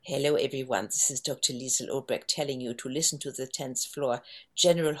Hello everyone, this is Dr. Liesel Obrecht telling you to listen to the 10th Floor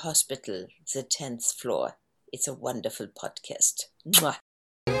General Hospital, the 10th Floor. It's a wonderful podcast. Mwah.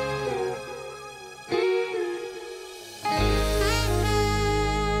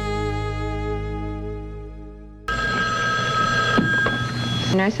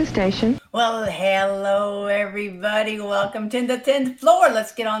 Nurses Station. Well, hello everybody. Welcome to the 10th floor.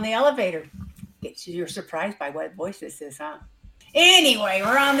 Let's get on the elevator. You're surprised by what voice this is, huh? Anyway,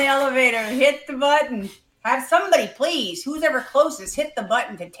 we're on the elevator. Hit the button. Have somebody, please, who's ever closest, hit the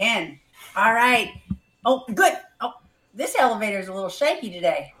button to 10. All right. Oh, good. Oh, this elevator is a little shaky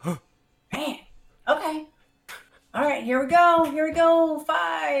today. Man. Okay. All right, here we go. Here we go.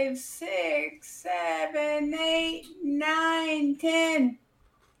 5, 6, 7, 8, 9, 10.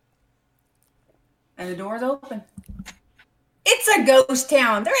 And the door's open. It's a ghost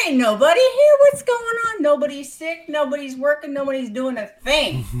town. There ain't nobody here. What's going on? Nobody's sick. Nobody's working. Nobody's doing a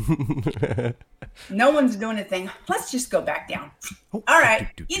thing. No one's doing a thing. Let's just go back down. All right.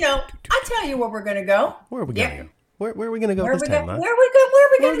 I'll tell you where we're going to go. Where are we going to go? Where are we going to go this time, huh? Where are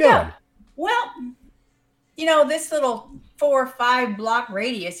we going to go? Well, this little 4 or 5 block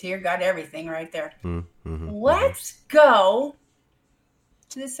radius here got everything right there. Let's go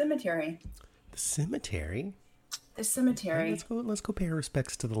to the cemetery. The cemetery? The cemetery. Let's go pay our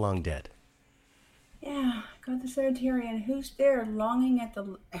respects to the long dead. Yeah, go to the cemetery, and who's there longing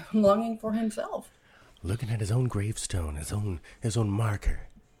for himself? Looking at his own gravestone, his own marker.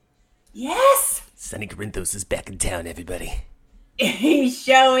 Yes! Sonny Corinthos is back in town, everybody. He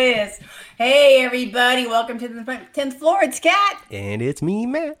sure is. Hey, everybody, welcome to the 10th floor. It's Kat. And it's me,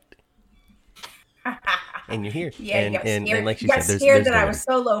 Matt. And you're here. Yeah, you got scared. And like you got said, scared that I was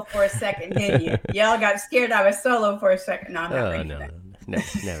solo for a second, didn't you? Y'all got scared I was solo for a second. No, I'm not ready for that. No,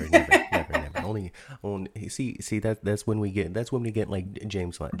 never. Only. See, that's when we get like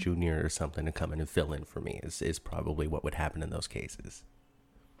James Lott Jr. or something to come in and fill in for me. Is probably what would happen in those cases.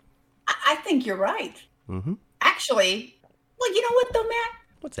 I think you're right. Mm-hmm. Actually, well, you know what though, Matt?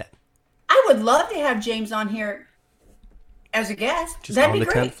 What's that? I would love to have James on here as a guest. Just That'd on be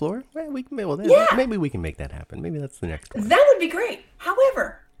the great. 10th floor? Well, Yeah. Maybe we can make that happen. Maybe that's the next one. That would be great.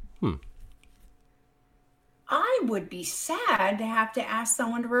 However, I would be sad to have to ask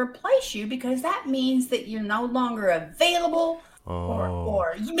someone to replace you because that means that you're no longer available,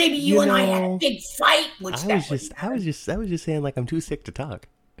 or maybe you and I had a big fight. I was just saying, like, I'm too sick to talk.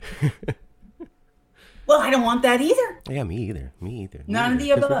 Well, I don't want that either. Yeah, me either. None of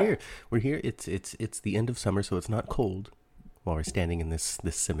the above. We're here. It's the end of summer, so it's not cold. While we're standing in this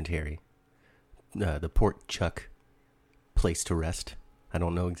cemetery, the Port Chuck place to rest. I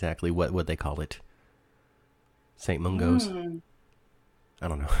don't know exactly what they call it. St. Mungo's. I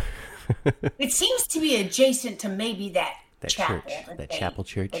don't know. It seems to be adjacent to maybe that chapel. Chapel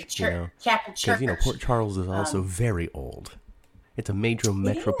church. Chapel church. Because Port Charles is also very old. It's a major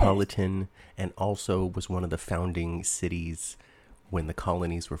metropolitan and also was one of the founding cities when the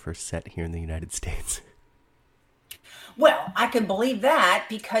colonies were first set here in the United States. Well, I can believe that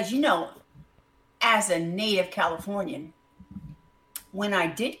because, as a native Californian, when I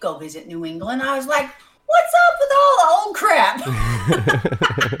did go visit New England, I was like, what's up with all the old crap?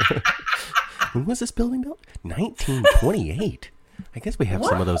 When was this building built? 1928. I guess we have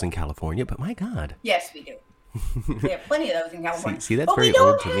some of those in California, but my God. Yes, we do. We have plenty of those in California. See, that's very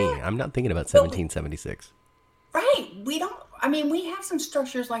old to me. I'm not thinking about 1776. Right. We have some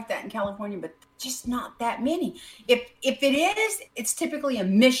structures like that in California, but just not that many. If it is, it's typically a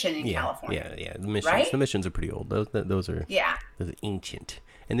mission in California. Yeah. The missions, right? The missions are pretty old. Those are ancient.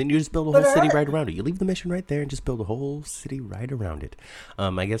 And then you just build a whole city right around it. You leave the mission right there and just build a whole city right around it.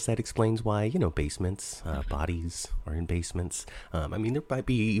 I guess that explains why, basements, bodies are in basements. There might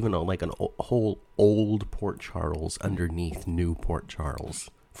be even a whole old Port Charles underneath new Port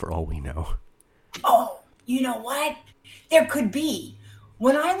Charles, for all we know. Oh, you know what? There could be.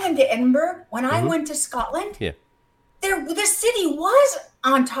 When I went to Edinburgh, when I went to Scotland, the city was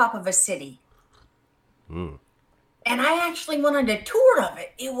on top of a city. And I actually went on a tour of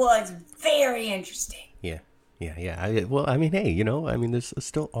it. It was very interesting. Yeah. There's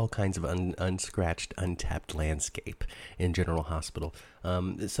still all kinds of unscratched, untapped landscape in General Hospital.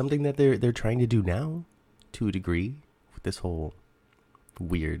 Something that they're trying to do now, to a degree, with this whole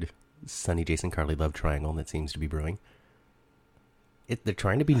weird Sonny, Jason, Carly love triangle that seems to be brewing. They're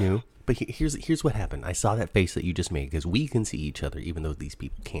trying to be new, but here's what happened. I saw that face that you just made because we can see each other, even though these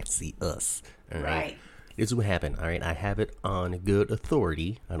people can't see us. All right. This is what happened. All right, I have it on good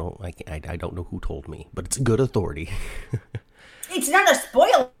authority. I don't know who told me, but it's good authority. It's not a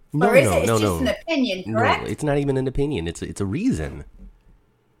spoiler. No, It's just an opinion, correct? No, it's not even an opinion. It's a reason.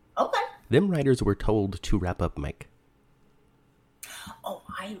 Them writers were told to wrap up Mike. Oh,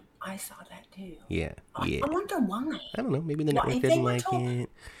 I saw that too. Yeah. I wonder why. I don't know. Maybe the network if they didn't were like told- it.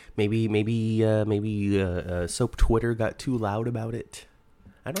 Maybe Soap Twitter got too loud about it.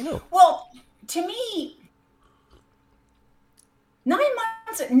 I don't know. Well, to me,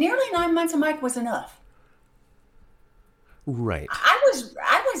 nearly 9 months of Mike was enough. Right.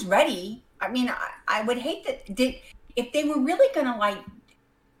 I was ready. I mean, I would hate that. If they were really going to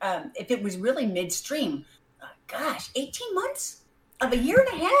if it was really midstream, gosh, 18 months of a year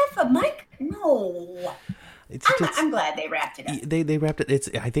and a half of Mike? No. I'm glad they wrapped it up. They wrapped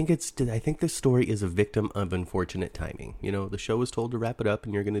it. I think this story is a victim of unfortunate timing. You know, the show was told to wrap it up,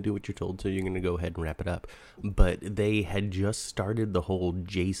 and you're going to do what you're told, so you're going to go ahead and wrap it up. But they had just started the whole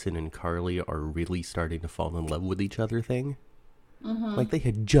Jason and Carly are really starting to fall in love with each other thing. Mm-hmm. Like, they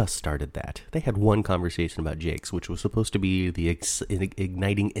had just started that. They had one conversation about Jakes, which was supposed to be the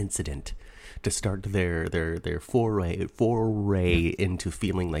igniting incident to start their foray into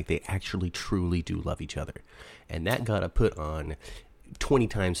feeling like they actually truly do love each other. And that got put on 20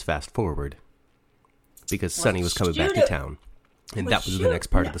 times fast forward because Sonny was coming back to town. And that was the next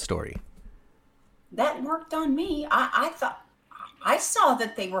part of the story. That worked on me. I thought, I saw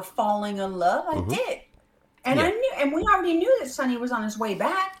that they were falling in love. I did. And I knew, and we already knew that Sonny was on his way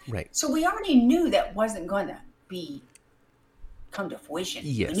back. Right. So we already knew that wasn't going to come to fruition.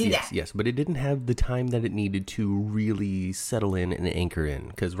 Yes. But it didn't have the time that it needed to really settle in and anchor in.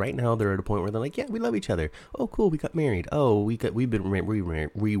 Because right now they're at a point where they're like, yeah, we love each other. Oh, cool, we got married. Oh, we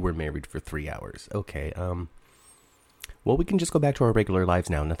were married for 3 hours. Okay. Well, we can just go back to our regular lives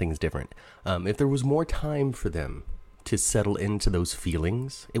now. Nothing's different. If there was more time for them to settle into those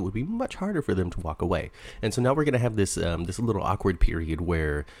feelings, it would be much harder for them to walk away. And so now we're going to have this little awkward period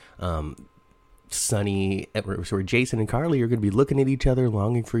where Jason and Carly are going to be looking at each other,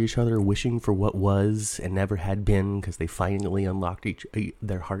 longing for each other, wishing for what was and never had been because they finally unlocked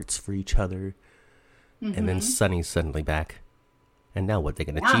their hearts for each other. Mm-hmm. And then Sonny's suddenly back. And now what, they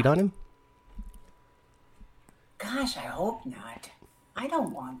going to cheat on him? Gosh, I hope not. I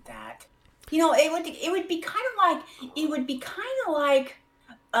don't want that. You know, it would be kind of like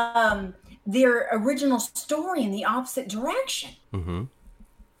their original story in the opposite direction. Mm-hmm.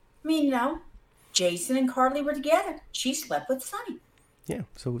 I mean, you know, Jason and Carly were together. She slept with Sonny. Yeah.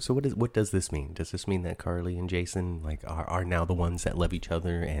 So what does this mean? Does this mean that Carly and Jason are now the ones that love each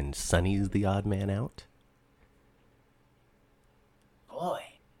other and Sonny's the odd man out? Boy.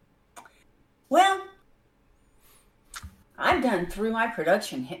 Well, I've done threw my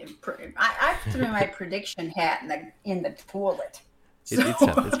prediction. I threw my prediction hat in the toilet. It's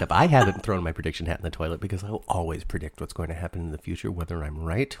tough. I haven't thrown my prediction hat in the toilet because I'll always predict what's going to happen in the future, whether I'm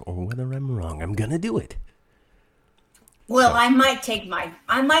right or whether I'm wrong. I'm gonna do it. Well, I might take my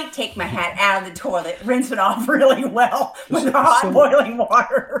hat out of the toilet, rinse it off really well with hot boiling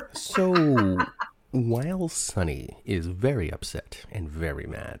water. So, while Sonny is very upset and very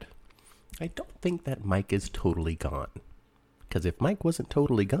mad, I don't think that Mike is totally gone. Because if Mike wasn't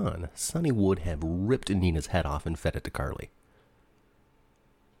totally gone, Sonny would have ripped Nina's head off and fed it to Carly.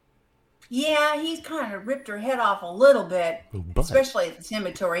 Yeah, he's kind of ripped her head off a little bit, especially at the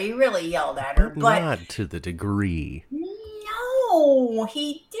cemetery. He really yelled at her. But not to the degree. No,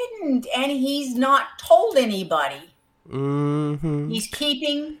 he didn't. And he's not told anybody. Mm-hmm. He's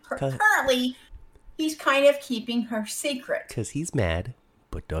keeping her, currently, he's kind of keeping her secret. Because he's mad,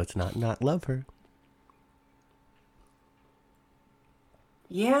 but does not love her.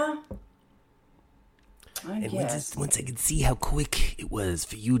 Yeah. I guess. Once I could see how quick it was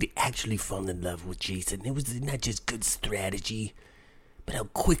for you to actually fall in love with Jason, it was not just good strategy, but how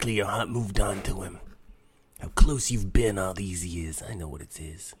quickly your heart moved on to him. How close you've been all these years. I know what it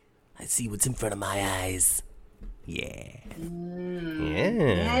is. I see what's in front of my eyes. Yeah.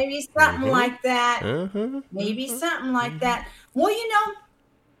 Yeah. Maybe something like that. Maybe something like that. Well, you know,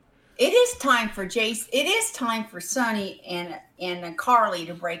 it is time for Jason. It is time for Sonny and Carly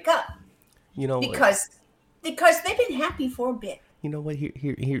to break up. You know, because they've been happy for a bit. You know what?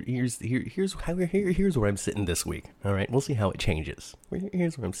 Here's where I'm sitting this week. All right, we'll see how it changes.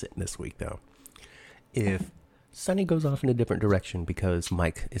 Here's where I'm sitting this week, though. If Sonny goes off in a different direction because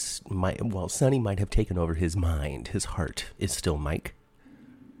Sonny might have taken over his mind. His heart is still Mike.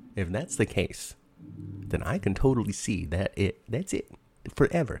 If that's the case, then I can totally see that's it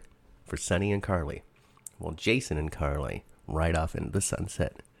forever for Sonny and Carly. Well, Jason and Carly right off into the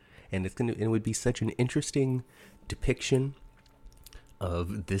sunset. And it would be such an interesting depiction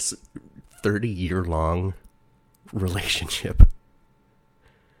of this 30-year-long relationship.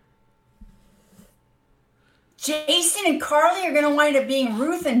 Jason and Carly are going to wind up being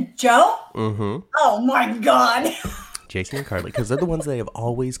Ruth and Joe? Mm-hmm. Oh, my God. Jason and Carly, because they're the ones that have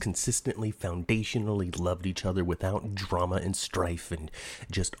always consistently, foundationally loved each other without drama and strife and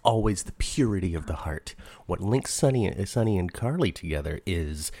just always the purity of the heart. What links Sonny and Carly together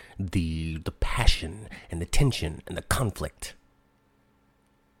is the passion and the tension and the conflict.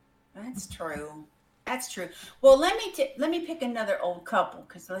 That's true. That's true. Well, let me pick another old couple,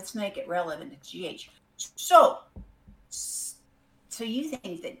 because let's make it relevant to GH. So you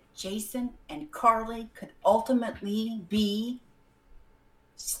think that Jason and Carly could ultimately be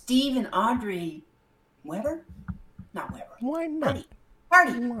Steve and Audrey Weber? Not Weber. Why not?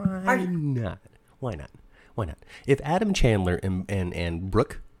 Hardy. Why not? Why not? Why not? If Adam Chandler and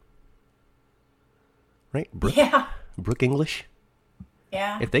Brooke, right? Brooke? Yeah. Brooke English?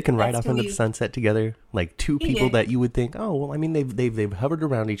 Yeah. If they can ride off into the sunset together, like two people that you would think, oh, well, I mean, they've hovered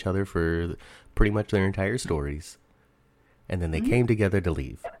around each other for pretty much their entire stories. And then they came together to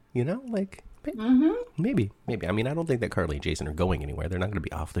leave. You know, like, maybe. I mean, I don't think that Carly and Jason are going anywhere. They're not going to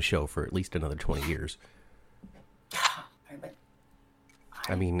be off the show for at least another 20 years.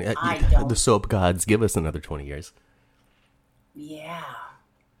 I mean, the soap gods give us another 20 years. Yeah.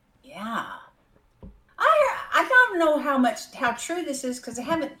 I don't know how true this is, because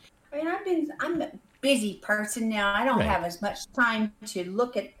I'm a busy person now. I don't have as much time to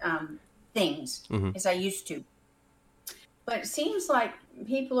look at things as I used to. But it seems like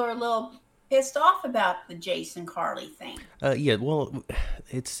people are a little pissed off about the Jason Carly thing. Yeah, well,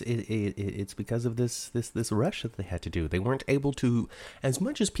 it's because of this rush that they had to do. They weren't able to, as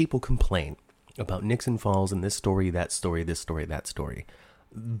much as people complain about Nixon Falls and this story, that story, this story, that story.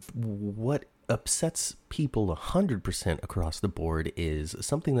 What upsets people 100% across the board is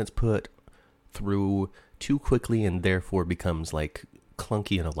something that's put through too quickly and therefore becomes like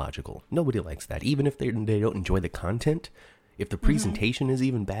clunky and illogical. Nobody likes that. Even if they don't enjoy the content, if the presentation is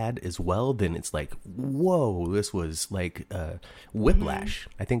even bad as well, then it's like, whoa, this was like whiplash.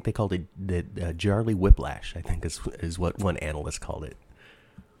 I think they called it the Jarly whiplash, I think is what one analyst called it.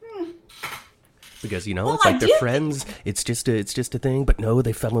 Because, you know, it's like they're friends. It's just a thing. But no,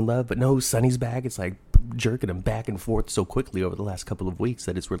 they fell in love. But no, Sonny's back. It's like jerking them back and forth so quickly over the last couple of weeks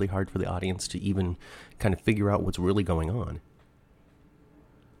that it's really hard for the audience to even kind of figure out what's really going on.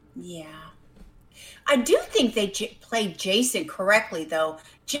 Yeah. I do think they played Jason correctly, though.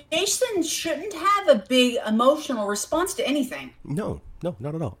 Jason shouldn't have a big emotional response to anything. No,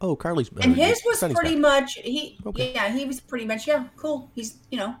 not at all. Oh, Carly's... and his was Sonny's pretty back. Much... he was pretty much, cool. He's,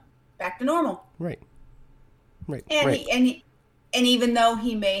 back to normal. Right. And even though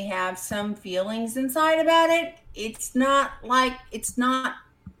he may have some feelings inside about it, it's not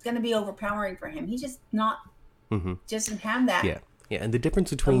going to be overpowering for him. He just doesn't have that. Yeah, and the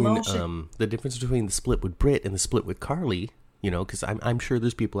difference between the split with Britt and the split with Carly, because I'm sure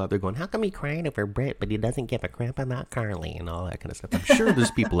there's people out there going, how come he crying over Britt, but he doesn't give a crap about Carly and all that kind of stuff. I'm sure there's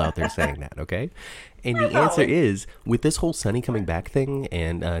people out there saying that, okay? And the answer is, with this whole Sonny coming back thing,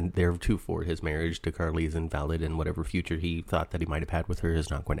 and theretofore his marriage to Carly is invalid, and whatever future he thought that he might have had with her is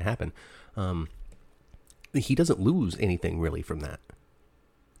not going to happen, he doesn't lose anything really from that.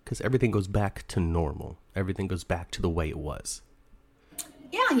 Because everything goes back to normal. Everything goes back to the way it was.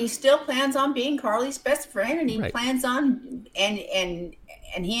 Yeah, he still plans on being Carly's best friend, and he plans on, and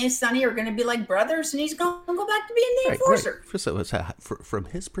he and Sonny are going to be like brothers, and he's going to go back to being the enforcer. Right. From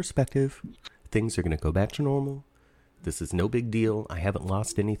his perspective, things are going to go back to normal. This is no big deal. I haven't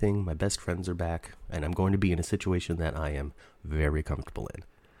lost anything. My best friends are back, and I'm going to be in a situation that I am very comfortable in.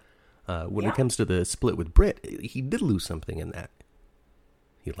 When it comes to the split with Britt, he did lose something in that.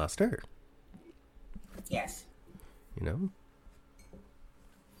 He lost her. Yes.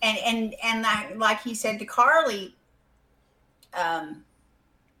 And like he said to Carly,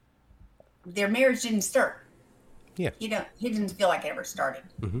 their marriage didn't start. Yeah. He didn't feel like it ever started.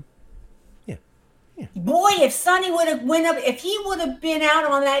 Mm-hmm. Yeah. Boy, if Sonny would have if he would have been out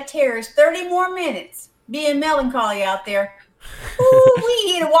on that terrace 30 more minutes, being melancholy out there,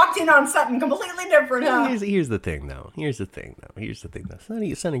 he'd have walked in on something completely different. Huh? Here's the thing, though.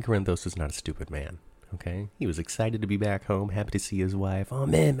 Sonny Corinthos is not a stupid man. Okay, he was excited to be back home, happy to see his wife. Oh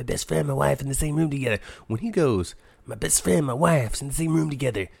man, my best friend, my wife in the same room together. When he goes, my best friend, my wife's in the same room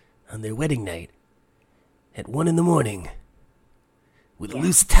together on their wedding night at 1 a.m. with a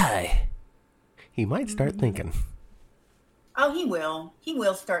loose tie, he might start thinking. Oh, he will. He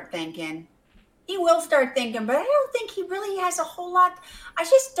will start thinking. But I don't think he really has a whole lot. I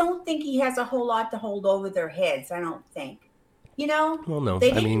just don't think he has a whole lot to hold over their heads. I don't think. Well, no. They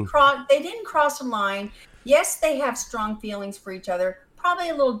didn't cross a line. Yes, they have strong feelings for each other. Probably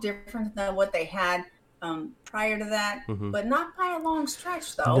a little different than what they had prior to that, but not by a long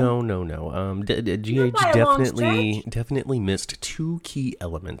stretch, though. No. GH definitely missed two key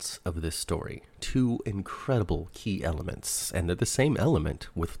elements of this story. Two incredible key elements, and they're the same element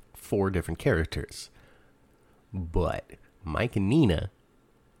with 4 different characters. But Mike and Nina,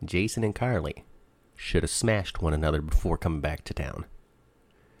 Jason and Carly, should have smashed one another before coming back to town.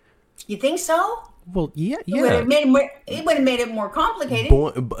 You think so? Well, yeah. It would have made it more complicated.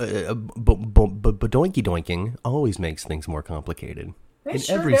 But doinky doinking always makes things more complicated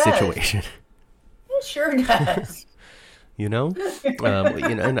every situation. It sure does. And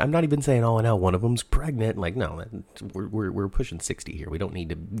I'm not even saying, oh, now one of them's pregnant. Like, no, we're pushing 60 here. We don't need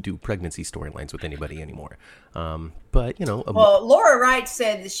to do pregnancy storylines with anybody anymore. But well, Laura Wright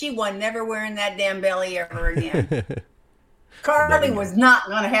said that she was never wearing that damn belly ever again. Carly was not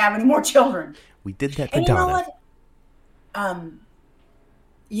going to have any more children. We did that for and Donna. You know what?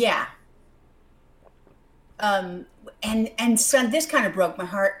 Yeah. And son, this kind of broke my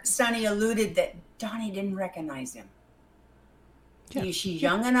heart. Sonny alluded that Donnie didn't recognize him. Yeah. She's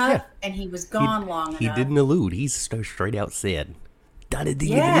young enough, and he was gone long enough. He didn't allude. He straight out said, Donna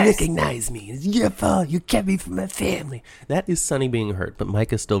didn't even recognize me. It's your fault. You kept me from my family. That is Sonny being hurt, but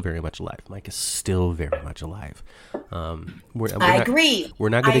Mike is still very much alive. I agree. We're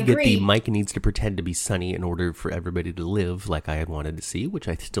not going to get the Mike needs to pretend to be Sonny in order for everybody to live like I had wanted to see, which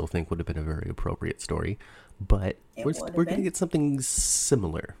I still think would have been a very appropriate story. But we're going to get something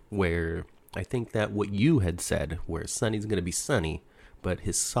similar where I think that what you had said, where Sonny's going to be Sonny, but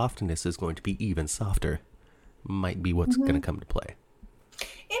his softness is going to be even softer, might be what's going to come to play.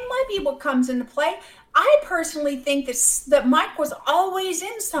 It might be what comes into play. I personally think that Mike was always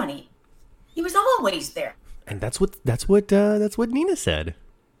in Sonny. He was always there. And that's what Nina said.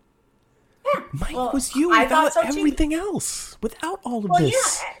 Yeah. Mike was you without everything else. Without all of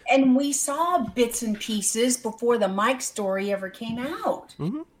this. Yeah. And we saw bits and pieces before the Mike story ever came out.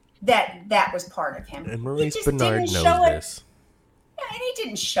 Mm-hmm. That was part of him. And Maurice Bernard knows this. Yeah, and he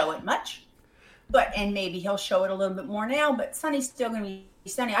didn't show it much. And maybe he'll show it a little bit more now, but Sonny's still going to be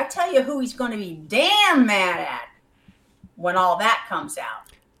Sonny. I tell you who he's going to be damn mad at when all that comes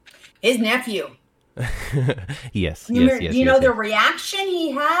out. His nephew. Yes. The reaction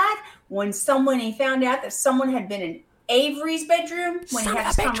he had when he found out that someone had been in Avery's bedroom when he had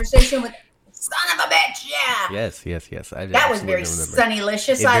this conversation with son of a bitch, yeah. Yes. That was very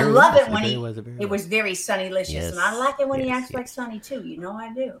Sunnylicious. I love it when it was very Sunnylicious, yes. And I like it when he acts like Sonny too. You know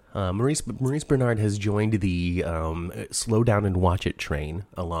I do. Maurice Bernard has joined the Slow Down and Watch It train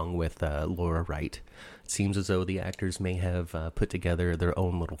along with Laura Wright. It seems as though the actors may have put together their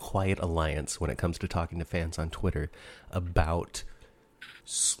own little quiet alliance when it comes to talking to fans on Twitter about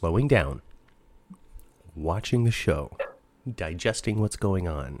slowing down, watching the show, digesting what's going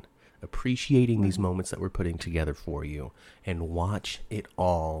on, appreciating these moments that we're putting together for you, and watch it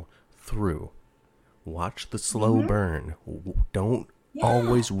all through. Watch the slow burn. Don't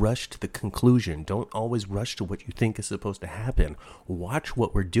always rush to the conclusion. Don't always rush to what you think is supposed to happen. Watch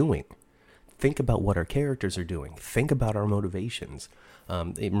what we're doing. Think about what our characters are doing. Think about our motivations.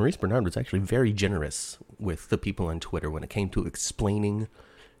 Maurice Bernard was actually very generous with the people on Twitter when it came to explaining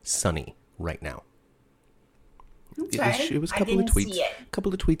Sonny right now. Okay. It was a couple of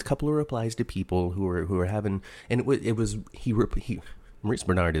tweets, couple of replies to people who were having, and Maurice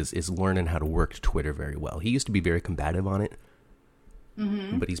Bernard is learning how to work Twitter very well. He used to be very combative on it,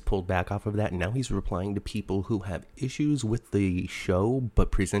 but he's pulled back off of that, and now he's replying to people who have issues with the show,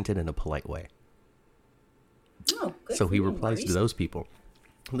 but presented in a polite way. Oh, good. So he replies to those people,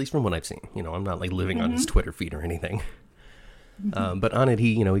 at least from what I've seen. I'm not like living on his Twitter feed or anything. But on it,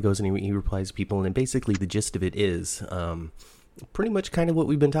 he goes and he replies to people, and basically the gist of it is pretty much kind of what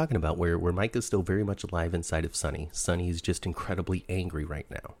we've been talking about, where Mike is still very much alive inside of Sonny. Sonny is just incredibly angry right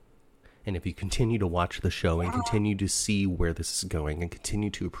now. And if you continue to watch the show and continue to see where this is going and continue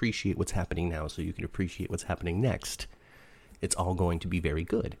to appreciate what's happening now so you can appreciate what's happening next, it's all going to be very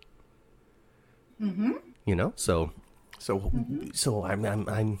good. So I'm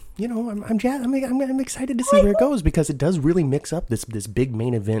excited to see where it goes, because it does really mix up this big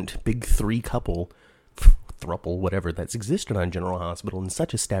main event, big thruple, whatever, that's existed on General Hospital in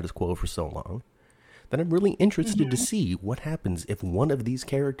such a status quo for so long, that I'm really interested to see what happens if one of these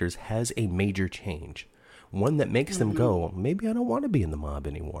characters has a major change, one that makes them go, maybe I don't want to be in the mob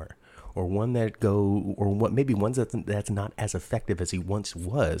anymore, or one that's not as effective as he once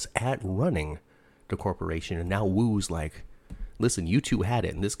was at running the corporation, and now Woo's like, listen, you two had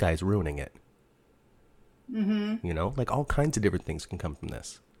it and this guy's ruining it. Like all kinds of different things can come from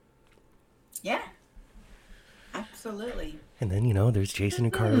this. Yeah. Absolutely. And then, there's Jason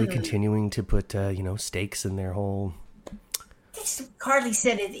and Carly continuing to put, stakes in their whole... Carly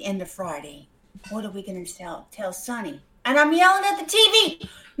said at the end of Friday, what are we going to tell Sonny? And I'm yelling at the TV.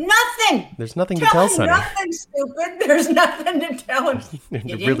 Nothing. There's nothing to tell Sonny. Nothing, stupid. There's nothing to tell him.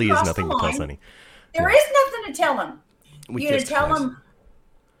 There really is nothing to tell Sonny. There is nothing to tell him. We kissed twice.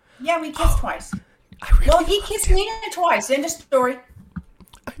 Yeah, we kissed twice. He kissed Nina twice. End of story.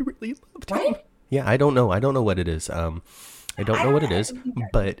 I really loved him. Yeah, I don't know. I don't know what it is. I don't know what it is.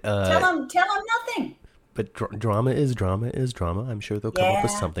 But tell him nothing. But drama is drama is drama. I'm sure they'll come up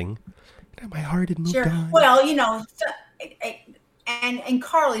with something. My heart had moved on. Well, and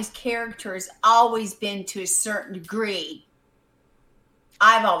Carly's character has always been, to a certain degree,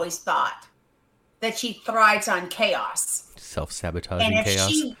 I've always thought that she thrives on chaos. Self-sabotaging chaos.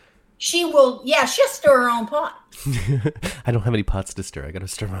 And if she will, she'll stir her own pot. I don't have any pots to stir. I got to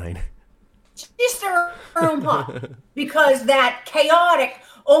stir mine. She stir her own pot. Because that chaotic,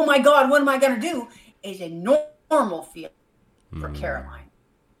 oh my God, what am I going to do, is a normal feeling for Caroline.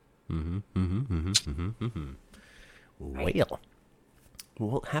 Well,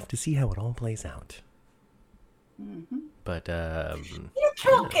 we'll have to see how it all plays out. But referring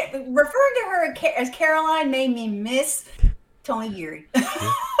to her as Caroline made me miss Tony Geary.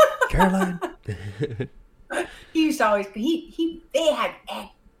 Caroline. He used to always they had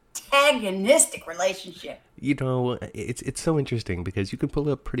antagonistic relationship. It's so interesting because you can pull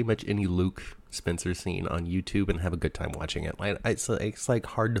up pretty much any Luke Spencer scene on YouTube and have a good time watching it. It's like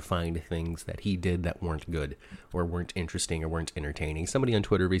hard to find things that he did that weren't good or weren't interesting or weren't entertaining. Somebody on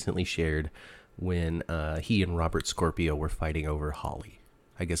Twitter recently shared when he and Robert Scorpio were fighting over Holly.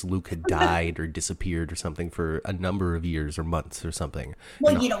 I guess Luke had died or disappeared or something for a number of years or months or something.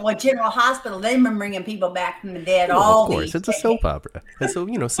 Well, General Hospital, they've been bringing people back from the dead all of course, it's a soap opera. And so,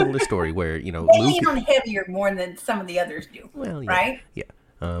 similar story where, they Luke... lean on heavier more than some of the others do, right? Yeah.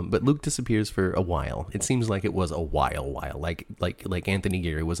 But Luke disappears for a while. It seems like it was a while. Like Anthony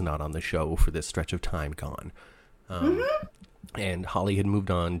Geary was not on the show for this stretch of time gone. And Holly had moved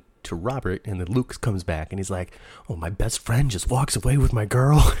on to Robert, and then Luke comes back and he's like, oh, my best friend just walks away with my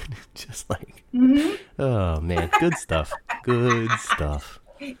girl. Just like, oh man, good stuff.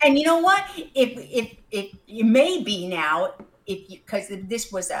 And you know what, if you may be now, because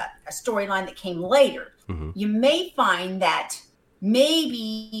this was a storyline that came later, you may find that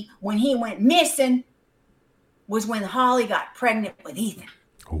maybe when he went missing was when Holly got pregnant with Ethan.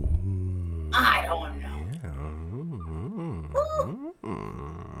 Ooh. I don't know.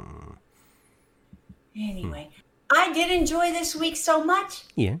 Anyway, I did enjoy this week so much.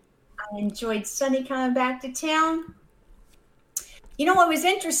 Yeah. I enjoyed Sonny coming back to town. You know what was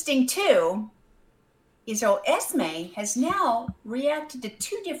interesting too is Esme has now reacted to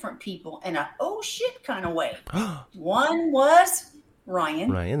two different people in a oh shit kind of way. One was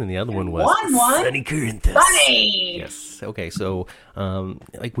Ryan, and the other one was Sonny Corinthus. Sonny. Yes. Okay. So,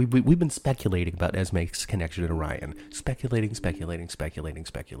 we've been speculating about Esme's connection to Ryan. Speculating.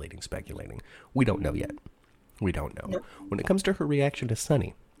 We don't know yet. We don't know. Nope. When it comes to her reaction to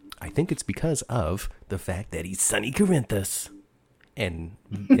Sonny, I think it's because of the fact that he's Sonny Corinthus, and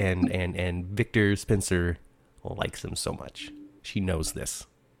Victor Spencer likes him so much. She knows this.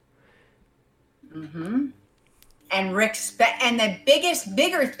 And and the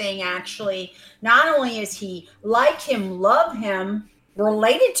bigger thing, actually, not only is he like him, love him,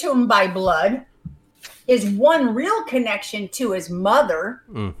 related to him by blood, his one real connection to his mother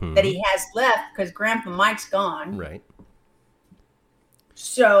that he has left because Grandpa Mike's gone. Right.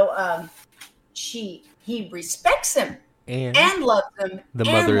 So he respects him and loves him. The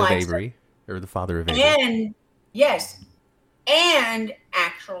mother of Avery, or the father of Avery. And yes, and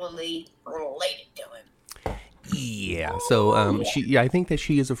actually related to him. Yeah, so I think that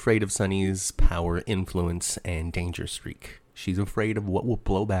she is afraid of Sonny's power, influence, and danger streak. She's afraid of what will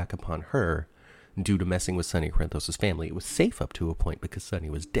blow back upon her due to messing with Sonny Corinthos' family. It was safe up to a point because Sonny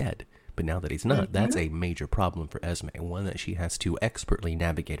was dead, but now that he's not, that's a major problem for Esme, one that she has to expertly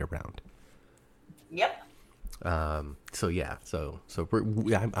navigate around. Yep.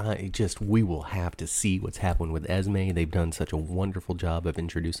 We will have to see what's happening with Esme. They've done such a wonderful job of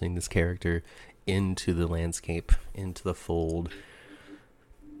introducing this character into the landscape, into the fold.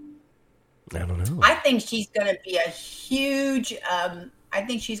 I don't know. I think she's going to be a huge, I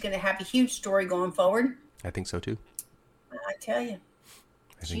think she's going to have a huge story going forward. I think so too. I tell you.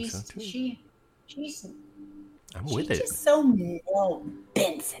 I think so too. She's with it. She's just so Mel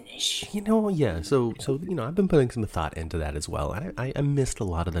Benson-ish. Yeah. So I've been putting some thought into that as well. I missed a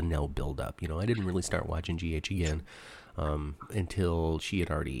lot of the Nell build-up. I didn't really start watching GH again until she had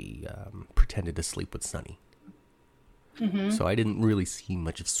already pretended to sleep with Sonny. So I didn't really see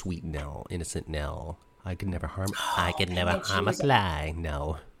much of sweet Nell, innocent Nell. I could never harm a fly.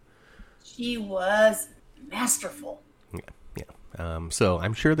 No. She was masterful. Yeah. So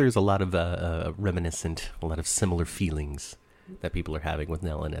I'm sure there's a lot of a lot of similar feelings that people are having with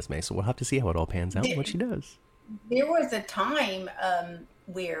Nell and Esme. So we'll have to see how it all pans out and what she does. There was a time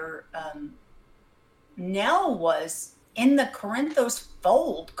where Nell was in the Corinthos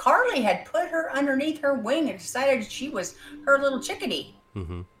fold. Carly had put her underneath her wing and decided she was her little chickadee.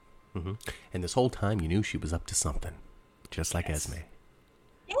 Mm-hmm. Mm-hmm. And this whole time you knew she was up to something, just like Esme.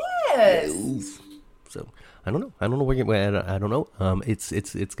 Yes. So I don't know. I don't know where. I don't know.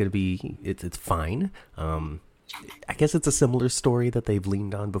 It's gonna be. It's fine. I guess it's a similar story that they've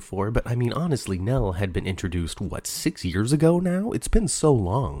leaned on before. But I mean, honestly, Nell had been introduced 6 years ago now. It's been so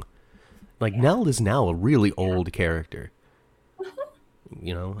long. Like Nell is now a really old character.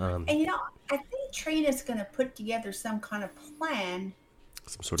 You know. And I think Trina's gonna put together some kind of plan.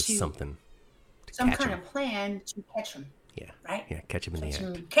 Some sort of something. Some kind of plan to catch him. Yeah. Right? Yeah, catch him in the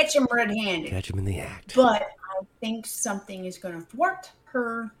act. Catch him red-handed. Catch him in the act. But I think something is going to thwart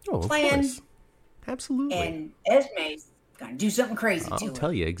her plan. Of course. Absolutely. And Esme's going to do something crazy to her. I'll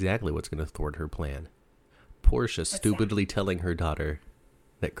tell you exactly what's going to thwart her plan. Portia stupidly telling her daughter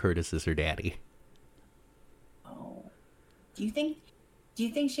that Curtis is her daddy. Oh. Do you think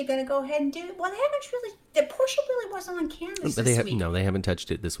she's going to go ahead and do it? Well, they haven't really... Portia really wasn't on canvas this week. No, they haven't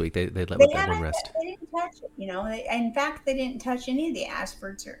touched it this week. They let that one rest. They didn't touch it. In fact, they didn't touch any of the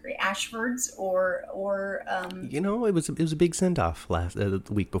Ashfords or it was a big send-off the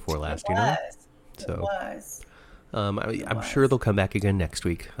week before last, It was. I'm sure they'll come back again next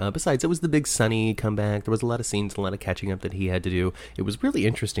week. Besides, it was the big Sunny comeback. There was a lot of scenes, a lot of catching up that he had to do. It was really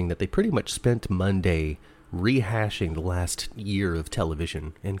interesting that they pretty much spent Monday rehashing the last year of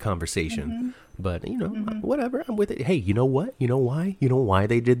television and conversation. But, whatever, I'm with it. Hey, you know what? You know why? You know why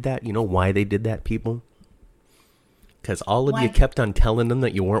they did that? You know why they did that, people? Because all of you kept on telling them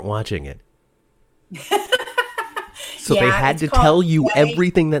that you weren't watching it. So they had to tell you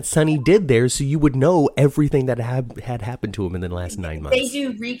everything that Sunny did there so you would know everything that had happened to him in the last 9 months. They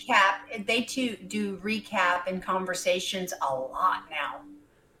do recap. They do recap and conversations a lot now.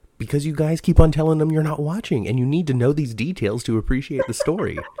 Because you guys keep on telling them you're not watching, and you need to know these details to appreciate the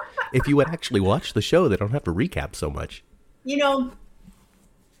story. If you would actually watch the show, they don't have to recap so much.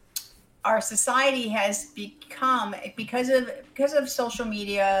 Our society has become, because of social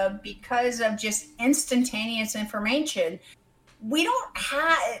media, because of just instantaneous information, we don't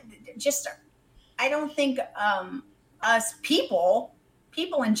have I don't think us people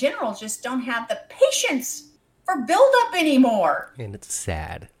in general just don't have the patience for build-up anymore. And it's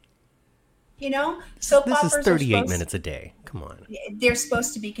sad. Soap this operas is 38 minutes a day. Come on. They're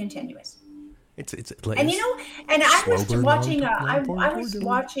supposed to be continuous. It's like, and I was watching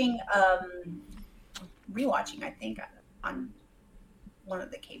rewatching, I think, on one of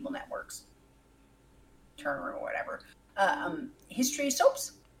the cable networks, Turner or whatever, history of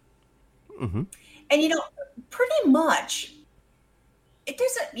soaps. And pretty much it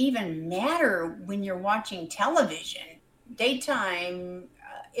doesn't even matter when you're watching television, daytime,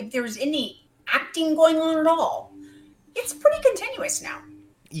 if there's any acting going on at all. It's pretty continuous now.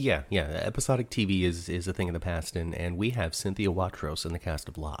 Yeah. Episodic TV is a thing of the past, and we have Cynthia Watros in the cast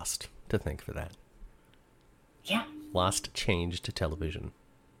of Lost to thank for that. Yeah. Lost changed to television.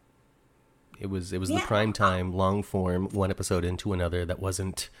 It was the primetime, long form, one episode into another that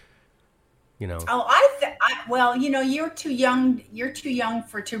wasn't, Oh, you're too young. You're too young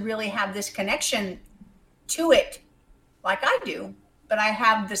to really have this connection to it, like I do. But I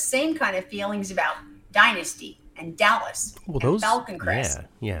have the same kind of feelings about Dynasty and Dallas and Falcon Crest.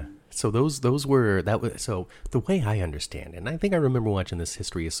 Yeah. So those were so the way I understand it, and I think I remember watching this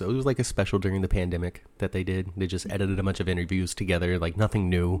history. So it was like a special during the pandemic that they did. They just edited a bunch of interviews together, like nothing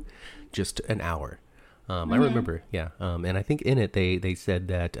new, just an hour. I remember, and I think in it they said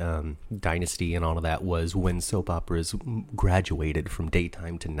that Dynasty and all of that was when soap operas graduated from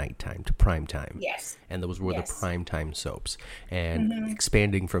daytime to nighttime to primetime. Yes. And those were the primetime soaps. And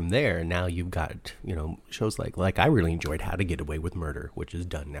expanding from there, now you've got, shows like I really enjoyed How to Get Away with Murder, which is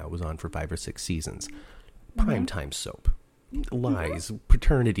done now. It was on for 5 or 6 seasons. Primetime soap. Lies,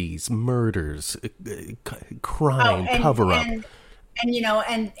 paternities, murders, crime, cover-up.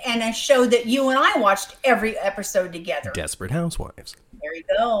 And a show that you and I watched every episode together. Desperate Housewives. There you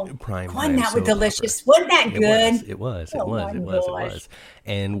go. Wasn't that was delicious? Wasn't that good? It was.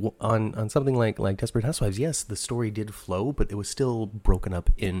 And on something like Desperate Housewives, yes, the story did flow, but it was still broken up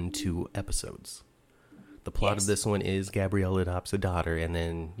into episodes. The plot of this one is Gabrielle adopts a daughter, and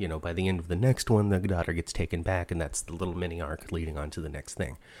then, by the end of the next one, the daughter gets taken back, and that's the little mini arc leading on to the next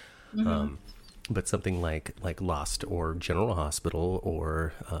thing. But something like Lost or General Hospital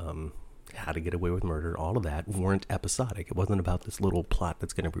or How to Get Away with Murder, all of that weren't episodic. It wasn't about this little plot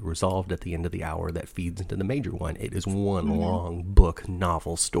that's going to be resolved at the end of the hour that feeds into the major one. It is one long book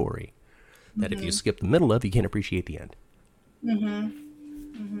novel story that if you skip the middle of, you can't appreciate the end.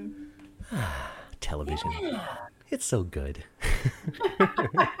 Television. Yeah. It's so good.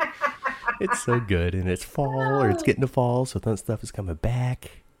 It's so good, and it's fall, or it's getting to fall, so that stuff is coming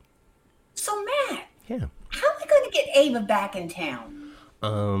back. So, Matt. Yeah. How are we going to get Ava back in town?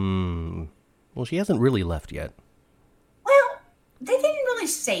 Well, she hasn't really left yet. Well, they didn't really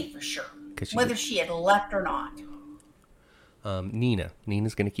say for sure whether she had left or not.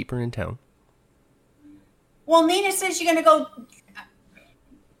 Nina's going to keep her in town. Well, Nina says she's going to go.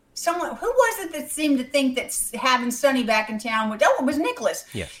 Someone, who was it that seemed to think that having Sonny back in town it was Nicholas.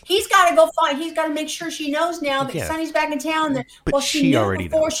 Yeah. He's got to go find. He's got to make sure she knows now that Sonny's back in town. But she knew already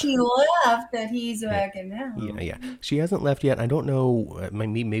before knows she left that he's back in town. Yeah. She hasn't left yet. I don't know.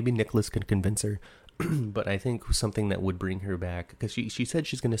 Maybe Nicholas could convince her. But I think something that would bring her back, because she said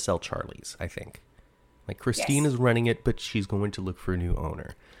she's going to sell Charlie's, I think. Like Christine is running it, but she's going to look for a new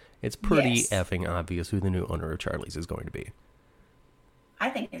owner. It's pretty effing obvious who the new owner of Charlie's is going to be. I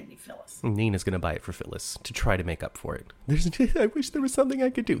think it'd be Phyllis. Nina's going to buy it for Phyllis to try to make up for it. I wish there was something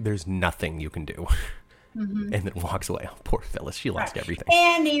I could do. There's nothing you can do. And then walks away. Oh, poor Phyllis. She lost everything.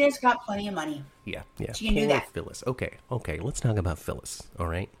 And Nina's got plenty of money. Yeah. She can do that. Phyllis. Okay. Let's talk about Phyllis. All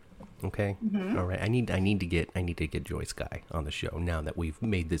right. Okay. All right. I need to get Joyce Guy on the show now that we've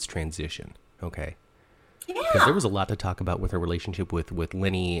made this transition. Okay. Because there was a lot to talk about with her relationship with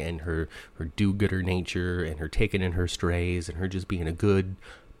Lenny and her do-gooder nature and her taking in her strays and her just being a good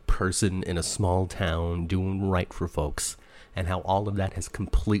person in a small town doing right for folks, and how all of that has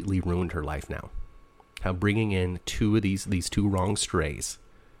completely ruined her life now. How bringing in two of these two wrong strays.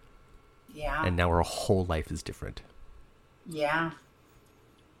 Yeah. And now her whole life is different. Yeah.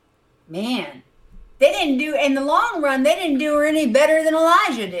 Man. In the long run, they didn't do her any better than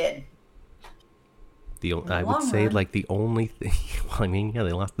Elijah did. I would say the only thing. Well, I mean,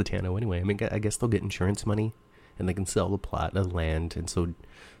 they lost the Tano anyway. I mean, I guess they'll get insurance money, and they can sell the plot of land, and so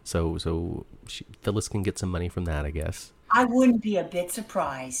Phyllis can get some money from that, I guess. I wouldn't be a bit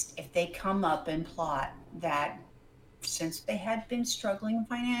surprised if they come up and plot that since they had been struggling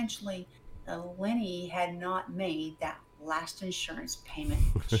financially, Lenny had not made that last insurance payment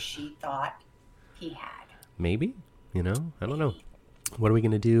she thought he had. Maybe, I don't know. What are we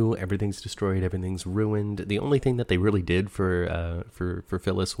going to do? Everything's destroyed. Everything's ruined. The only thing that they really did for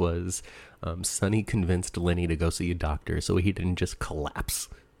Phyllis was Sonny convinced Lenny to go see a doctor so he didn't just collapse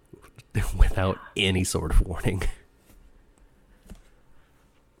without any sort of warning.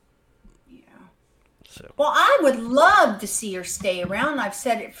 Yeah. Well, I would love to see her stay around. I've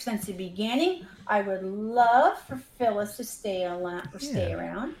said it since the beginning. I would love for Phyllis to stay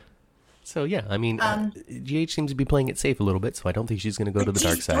around. So, yeah, I mean, GH seems to be playing it safe a little bit, so I don't think she's going to go to the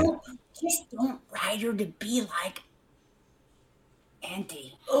dark side. Just don't write her to be like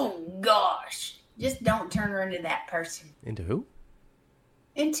Auntie. Oh, gosh. Just don't turn her into that person. Into who?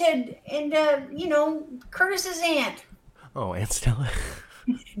 Into Curtis's aunt. Oh, Aunt Stella.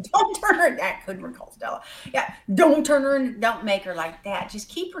 Don't turn her. I couldn't recall Stella. Yeah, don't turn her into. Don't make her like that. Just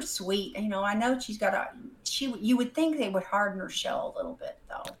keep her sweet. I know she's got you would think they would harden her shell a little bit,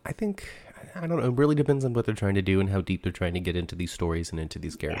 though. I don't know. It really depends on what they're trying to do and how deep they're trying to get into these stories and into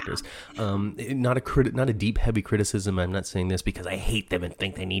these characters. Yeah. Not a deep, heavy criticism. I'm not saying this because I hate them and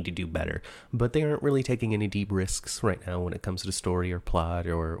think they need to do better. But they aren't really taking any deep risks right now when it comes to story or plot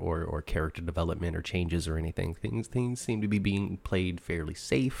or character development or changes or anything. Things seem to be being played fairly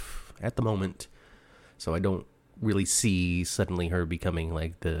safe at the moment. So I don't really see suddenly her becoming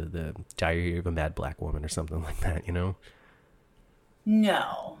like the Diary of a Mad Black Woman or something like that,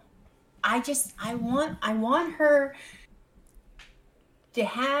 No. I want her to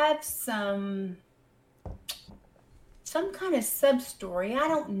have some kind of sub-story. I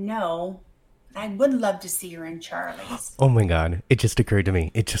don't know. I would love to see her in Charlie's. Oh my God. It just occurred to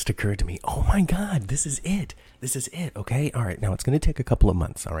me. Oh my God. This is it. Okay. All right. Now it's going to take a couple of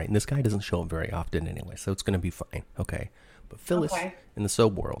months. All right. And this guy doesn't show up very often anyway, so it's going to be fine. Okay. But Phyllis in the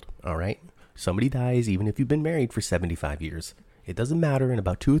soap world. All right. Somebody dies, even if you've been married for 75 years. It doesn't matter. In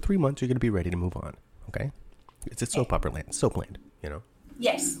about 2 or 3 months, you're going to be ready to move on. Okay? It's a soap opera land. Soap land,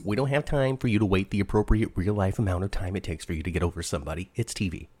 Yes. We don't have time for you to wait the appropriate real-life amount of time it takes for you to get over somebody. It's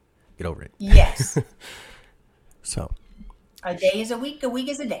TV. Get over it. Yes. So, A day is a week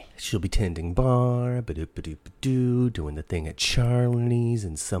is a day. She'll be tending bar, doing the thing at Charlie's,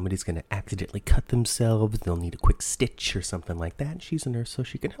 and somebody's going to accidentally cut themselves. They'll need a quick stitch or something like that. She's a nurse, so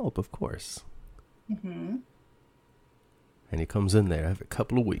she can help, of course. Mm-hmm. And he comes in there every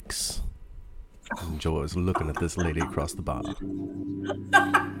couple of weeks. And Joy's looking at this lady across the bar.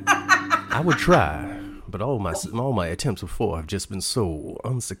 I would try, but all my attempts before have just been so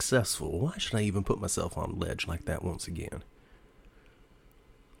unsuccessful. Why should I even put myself on ledge like that once again?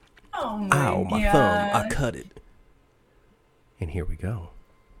 Oh my Ow, my God. thumb. I cut it. And here we go.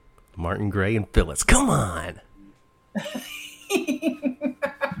 Martin Gray and Phyllis. Come on.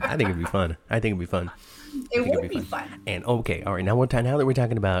 I think it'd be fun. It would be fun. And okay, all right. Now that we're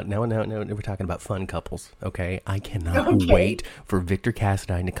talking about we're talking about fun couples. Okay, I cannot wait for Victor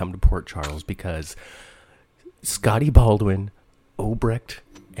Cassadine to come to Port Charles because Scotty Baldwin, Obrecht,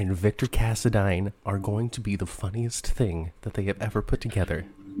 and Victor Cassadine are going to be the funniest thing that they have ever put together.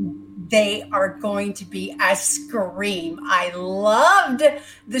 They are going to be a scream. I loved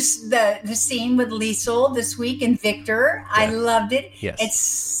the scene with Liesl this week and Victor. Yeah. I loved it. Yes. It's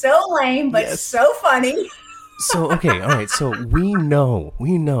so lame, but so funny. So, okay, all right. So we know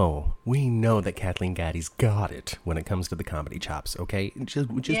that Kathleen Gaddy's got it when it comes to the comedy chops, okay? Just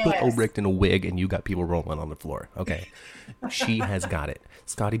put Obrecht in a wig and you got people rolling on the floor, okay? She has got it.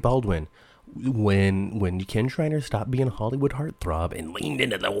 Scotty Baldwin, when Ken Schreiner stopped being a Hollywood heartthrob and leaned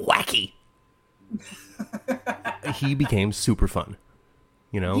into the wacky, he became super fun.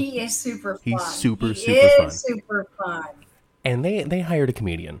 You know? He is super fun. He's super fun. And they hired a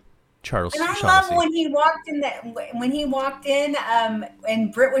comedian. Charles and I Shaughnessy. love when he walked in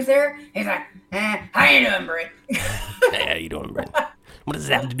and Britt was there. He's like, "How you doing, Britt?" Hey, how you doing, Britt? What does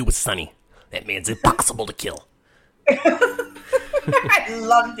it have to do with Sonny? That man's impossible to kill. I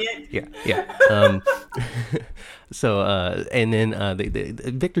loved it. Yeah. So and then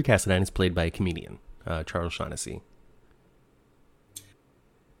Victor Cassadine is played by a comedian, Charles Shaughnessy.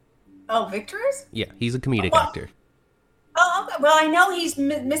 Oh, Victor is? Yeah, he's a comedic actor. Oh, okay. Well, I know he's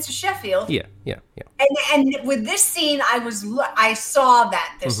Mr. Sheffield. Yeah. And with this scene, I saw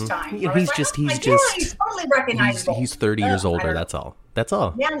that this time. Yeah, he's totally recognizable. He's 30 years older. That's all.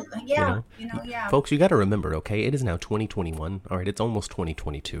 Yeah. Folks, you got to remember, okay? It is now 2021. All right, it's almost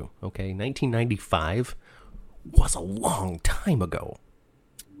 2022. Okay, 1995 was a long time ago.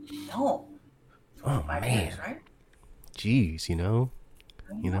 No. Oh 5 man. years, right? Jeez, you know,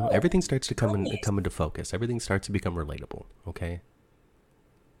 everything starts to come into focus. Everything starts to become relatable. Okay.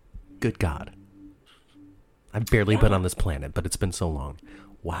 Good God. I've barely been on this planet, but it's been so long.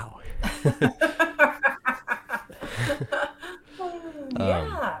 Wow.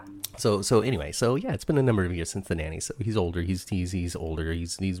 Yeah. So anyway, it's been a number of years since The Nanny. So he's older. He's older.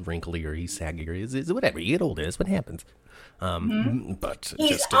 He's wrinklier. He's saggier. He's whatever. You get older. That's what happens. But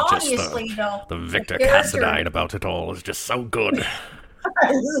he's the Victor Cassadine about it all is just so good.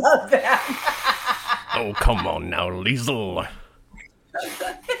 I love that. Oh, come on now, Liesl.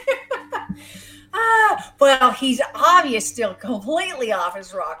 Well, he's still completely off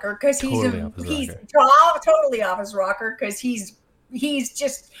his rocker because he's totally off his rocker because he's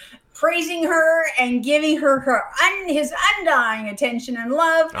just praising her and giving her his undying attention and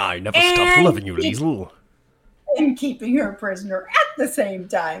love. I never stopped loving you, Liesl. And keeping her prisoner at the same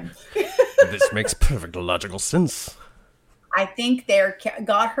time. This makes perfect logical sense. I think they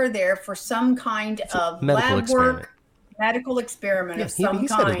got her there for some kind of medical experiment of some kind.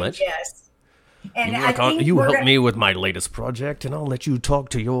 Said as much. Yes. And you help me with my latest project, and I'll let you talk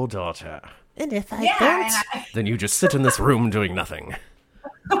to your daughter. And if I don't, then you just sit in this room doing nothing.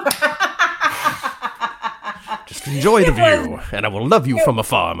 Just enjoy the view, and I will love you from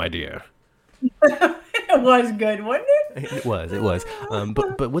afar, my dear. It was good, wasn't it? It was.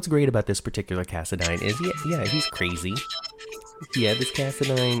 But what's great about this particular Cassadine is, he's crazy. Yeah, this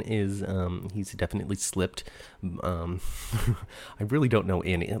Cassadine is, he's definitely slipped. I really don't know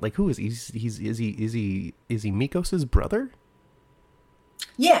any, like, who is he? Is he Mikos's brother?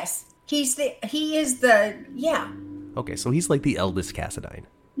 Yes, he is the. Okay, so he's like the eldest Cassadine.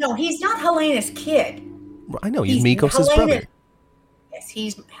 No, he's not Helena's kid. I know, he's Mikos's brother. Yes,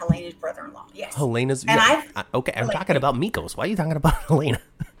 he's Helena's brother-in-law. Yes. Helena's. And I'm talking about Mikos. Why are you talking about Helena?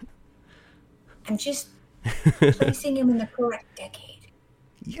 I'm just placing him in the correct decade.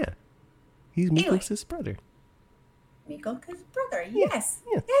 Yeah, he's Mikos' brother. Mikos' brother. Yes.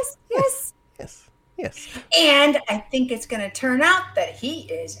 Yes. And I think it's going to turn out that he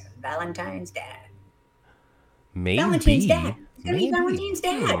is Valentine's dad. Maybe. Valentine's dad. He's going to be Valentine's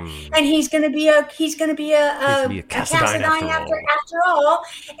dad, and he's going to be a Cassadine after all.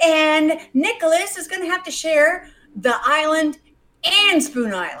 And Nicholas is going to have to share the island and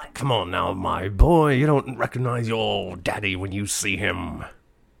Spoon Island. Come on now, my boy. You don't recognize your daddy when you see him.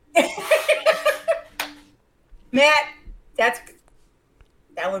 Matt, that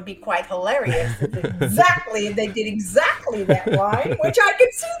would be quite hilarious if they did exactly that line, which I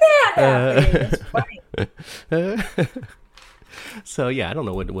could see that happening. It's funny. So, yeah, I don't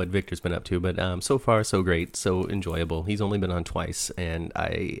know what Victor's been up to, but so far, so great, so enjoyable. He's only been on twice, and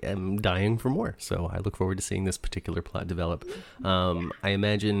I am dying for more. So I look forward to seeing this particular plot develop. I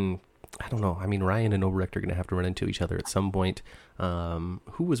imagine, I don't know, I mean, Ryan and Obrecht are going to have to run into each other at some point.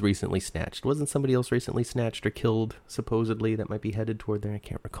 Who was recently snatched? Wasn't somebody else recently snatched or killed, supposedly, that might be headed toward there? I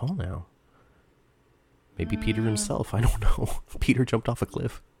can't recall now. Maybe Peter himself, I don't know. Peter jumped off a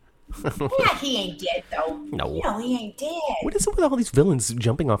cliff. Yeah, he ain't dead, though. No. You know, he ain't dead. What is it with all these villains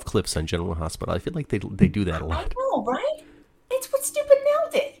jumping off cliffs on General Hospital? I feel like they do that a I lot. know, right? It's what stupid Nell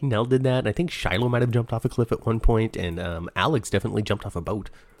did. Nell did that. I think Shiloh might have jumped off a cliff at one point, and Alex definitely jumped off a boat.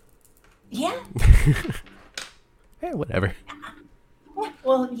 Yeah. Yeah, whatever.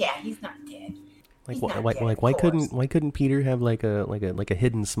 Well, yeah, he's not dead. Why couldn't Peter have like a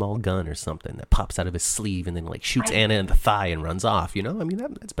hidden small gun or something that pops out of his sleeve and then like shoots Anna in the thigh and runs off? You know, I mean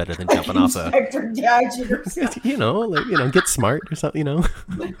that's better than jumping off a. Get smart or something. Oh,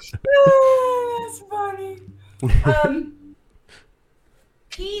 that's funny.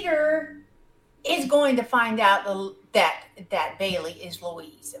 Peter is going to find out that Bailey is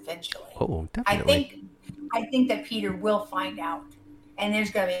Louise eventually. Oh, definitely. I think that Peter will find out. And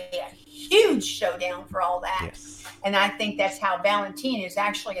there's going to be a huge showdown for all that. Yes. And I think that's how Valentine is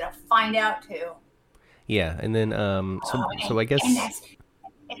actually going to find out too. Yeah, and then so I guess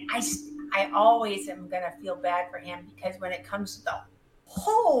I always am going to feel bad for him because when it comes to the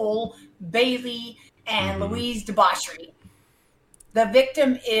whole Bailey and Louise debauchery, the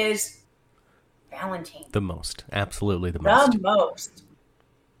victim is Valentine. The most, absolutely the most.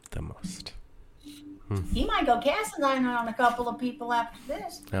 The most. He might go casting on a couple of people after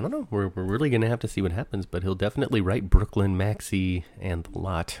this. I don't know. We're really going to have to see what happens, but he'll definitely write Brooklyn, Maxie, and the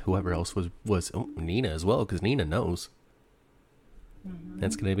lot. Whoever else was Nina as well, because Nina knows. Mm-hmm.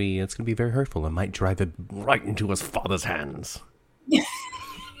 That's gonna be very hurtful. It might drive it right into his father's hands.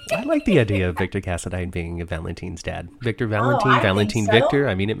 I like the idea of Victor Cassadine being Valentine's dad. Victor Valentine, Valentine so. Victor.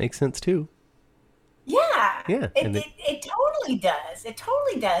 I mean, it makes sense too. Yeah. It totally does. It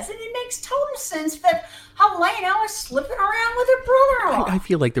totally does. And it makes total sense that Helena was slipping around with her brother-in-law. I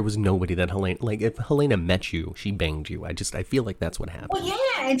feel like there was nobody that Helena, like if Helena met you, she banged you. I feel like that's what happened. Well,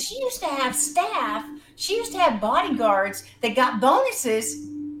 yeah, and she used to have staff. She used to have bodyguards that got bonuses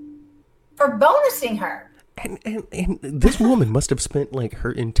for bonusing her. And this woman must have spent like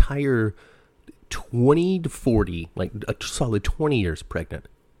her entire 20 to 40, like a solid 20 years pregnant.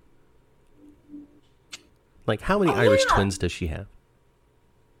 Like, how many Irish twins does she have?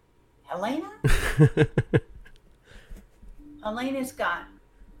 Helena? Helena's got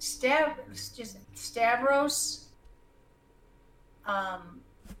Stavros. I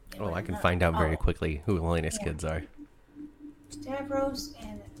can find out very quickly who Helena's kids are. Stavros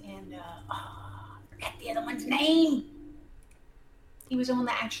and I forget the other one's name. He was the one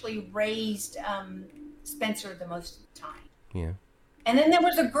that actually raised Spencer the most of the time. Yeah. And then there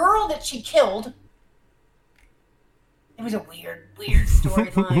was a girl that she killed. It was a weird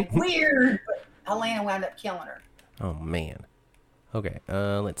storyline. Weird, but Helena wound up killing her. Oh, man. Okay,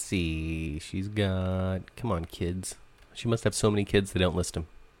 let's see. She's got... Come on, kids. She must have so many kids they don't list them.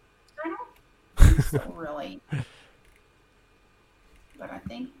 I don't think so, really. But I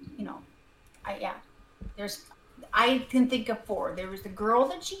think, I can think of 4. There was the girl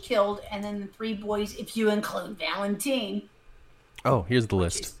that she killed, and then the 3 boys, if you include Valentine. Oh, here's the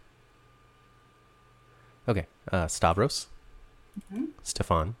list. Okay, Stavros,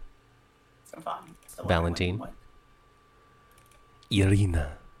 Stefan, Valentine,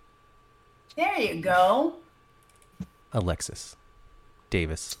 Irina. There you go. Alexis,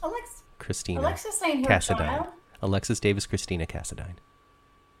 Davis, Christina, Alexis ain't her Cassadine. child. Alexis, Davis, Christina, Cassadine.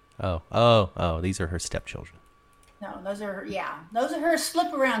 Oh, these are her stepchildren. No, those are her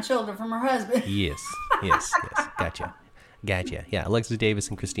slip-around children from her husband. Yes, gotcha. Yeah, Alexis Davis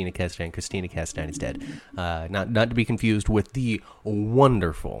and Christina Cassadine. Christina Cassadine is dead. Not to be confused with the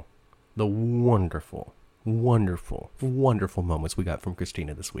wonderful moments we got from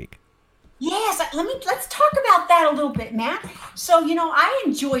Christina this week. Yes, let's talk about that a little bit, Matt. So, I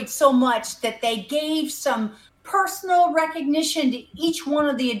enjoyed so much that they gave some personal recognition to each one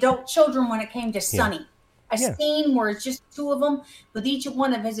of the adult children when it came to Sonny. A scene where it's just 2 of them with each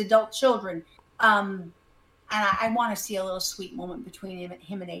one of his adult children. And I want to see a little sweet moment between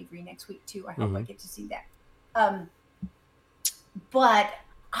him and Avery next week, too. I hope I get to see that. Um, but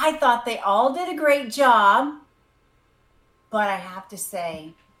I thought they all did a great job. But I have to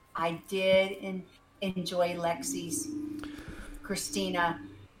say, I did enjoy Lexi's, Christina,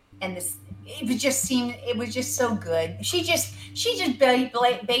 and this. It was just so good. She just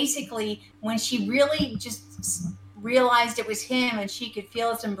basically, when she really just realized it was him and she could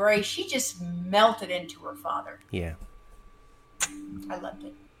feel his embrace, she just melted into her father. Yeah. I loved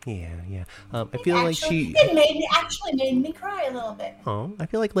it. Yeah. I feel like she... It actually made me cry a little bit. Oh, I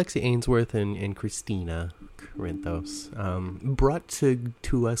feel like Lexi Ainsworth and Christina Corinthos brought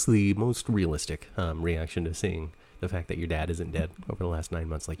to us the most realistic reaction to seeing the fact that your dad isn't dead over the last 9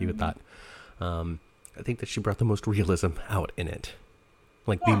 months like you had thought. I think that she brought the most realism out in it.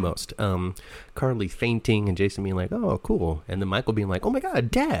 Like the most. Carly fainting and Jason being like, oh, cool. And then Michael being like, oh my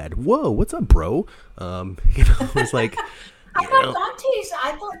God, Dad. Whoa, what's up, bro? It's like... I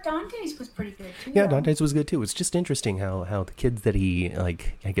thought Dante's was pretty good too. Yeah, Dante's was good too. It's just interesting how the kids that he,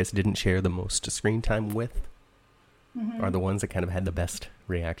 like, I guess didn't share the most screen time with are the ones that kind of had the best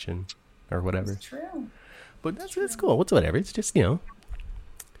reaction or whatever. It's true. But it's cool. It's whatever. It's just, hey,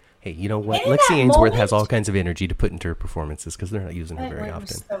 you know what? Lexi Ainsworth has all kinds of energy to put into her performances because they're not using her very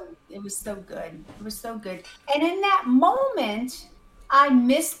often. It was so good. It was so good. And in that moment, I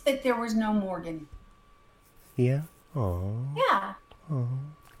missed that there was no Morgan. Yeah? Aww. Yeah.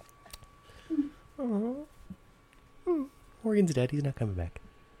 Aww. Morgan's dead. He's not coming back.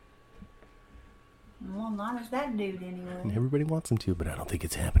 Well, not as that dude anyway. And everybody wants him to, but I don't think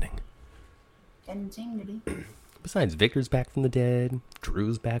it's happening. Doesn't seem to be. Besides, Victor's back from the dead.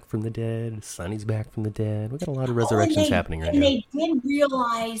 Drew's back from the dead. Sonny's back from the dead. We got a lot of resurrections happening right now. And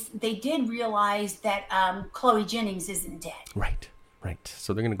they did realize that Chloe Jennings isn't dead. Right.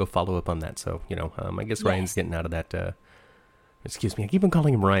 So they're going to go follow up on that. So, I guess Ryan's getting out of that. Excuse me, I keep on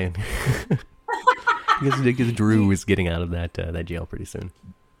calling him Ryan. I guess Drew is getting out of that jail pretty soon.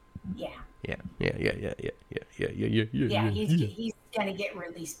 Yeah. Yeah. He's gonna get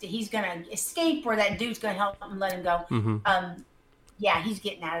released. He's gonna escape, or that dude's gonna help him let him go. Mm-hmm. He's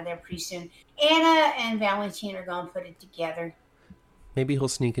getting out of there pretty soon. Anna and Valentine are gonna put it together. Maybe he'll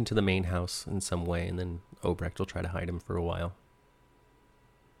sneak into the main house in some way, and then Obrecht will try to hide him for a while.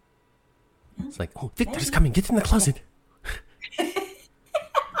 It's like, oh, Victor's coming. Get in the closet.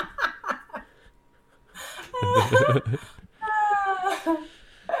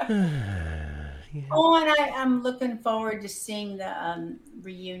 Yeah. Oh, and I'm looking forward to seeing the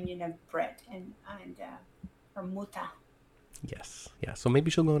reunion of Brett and Muta. Yes. Yeah. So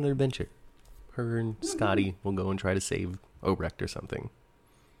maybe she'll go on an adventure. Her and Scotty will go and try to save Obrecht or something.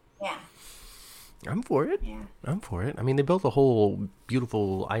 Yeah. I'm for it. Yeah. I'm for it. I mean, they built a whole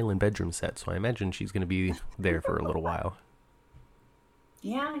beautiful island bedroom set, so I imagine she's going to be there for a little while.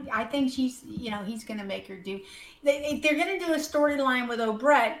 Yeah, I think he's going to make her do. They're going to do a storyline with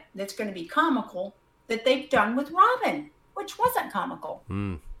Obrecht that's going to be comical that they've done with Robin, which wasn't comical.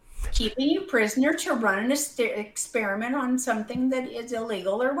 Keeping you prisoner to run an experiment on something that is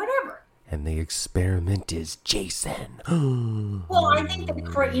illegal or whatever. And the experiment is Jason. Well, I think the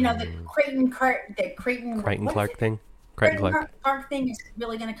Creighton Clark thing. Clark thing is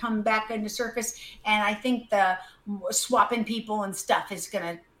really going to come back into surface, and I think the swapping people and stuff is going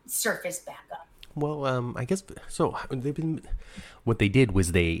to surface back up. Well, I guess so. What they did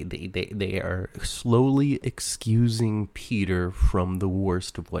was they are slowly excusing Peter from the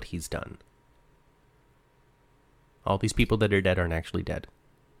worst of what he's done. All these people that are dead aren't actually dead.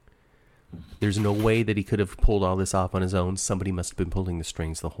 There's no way that he could have pulled all this off on his own. Somebody must have been pulling the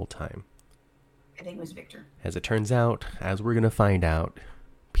strings the whole time. I think it was Victor. As it turns out, as we're going to find out,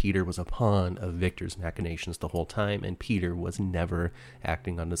 Peter was a pawn of Victor's machinations the whole time, and Peter was never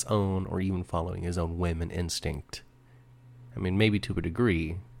acting on his own or even following his own whim and instinct. I mean, maybe to a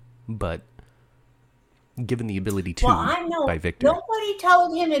degree, but given the ability to by Victor. Nobody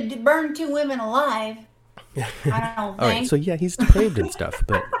told him to burn 2 women alive. I don't think. All right, so yeah, he's depraved and stuff,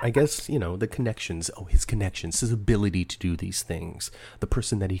 but I guess, the connections, his ability to do these things, the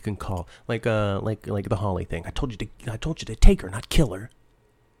person that he can call, like the Holly thing. I told you to take her, not kill her.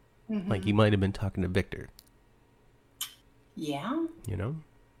 Mm-hmm. Like he might have been talking to Victor. Yeah. Yeah.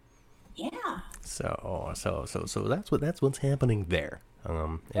 So that's what's happening there.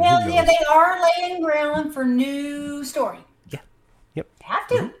 They are laying ground for new story. Yeah. Yep. Have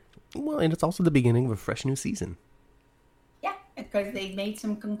to. Mm-hmm. Well, and it's also the beginning of a fresh new season. Yeah, because they made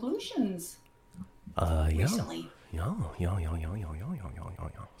some conclusions. Recently. Yeah.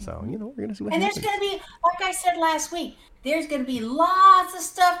 So, we're going to see what happens. And there's going to be, like I said last week, there's going to be lots of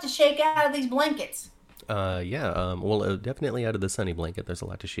stuff to shake out of these blankets. Well, definitely out of the Sunny blanket, there's a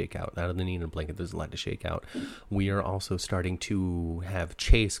lot to shake out. Out of the Nina blanket, there's a lot to shake out. We are also starting to have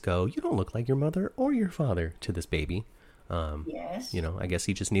Chase go, "You don't look like your mother or your father," to this baby. Yes. I guess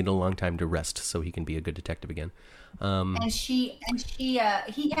he just needed a long time to rest so he can be a good detective again. And he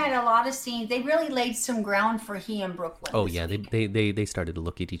had a lot of scenes. They really laid some ground for he and Brooklyn. Oh yeah, they started to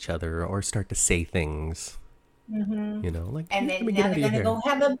look at each other or start to say things. Mm-hmm. Like, and let then me now get out they're of your gonna hair. go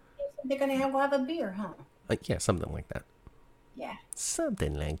have a. They're gonna go have a beer, huh? Yeah, something like that. Yeah.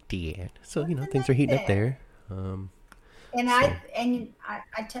 Something like that. So Something things are like heating up that. there. And So-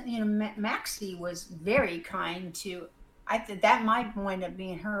 I tell you, Maxie was very kind to. I think that might wind up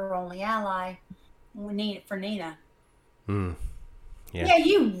being her only ally for Nina. Yeah. Yeah,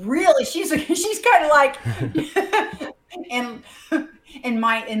 you really. She's kind of like, and in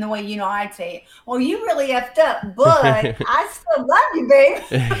the way I'd say it. Well, you really effed up, but I still love you,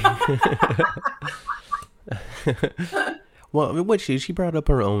 babe. Well, what she brought up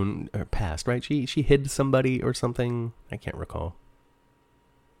her own past, right? She hid somebody or something. I can't recall.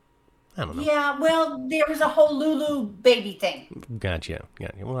 I don't know. Yeah, well, there was a whole Lulu baby thing. Gotcha.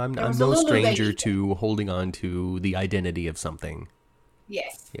 Well, I'm was a no Lulu stranger baby to holding on to the identity of something.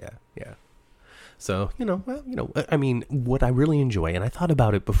 Yes. Yeah. So, I mean, what I really enjoy, and I thought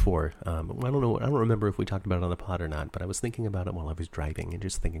about it before. I don't remember if we talked about it on the pod or not, but I was thinking about it while I was driving and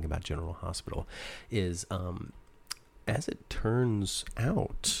just thinking about General Hospital. Is as it turns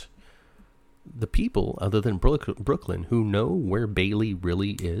out, the people other than Brooklyn who know where Bailey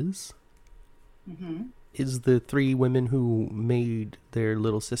really is, is the three women who made their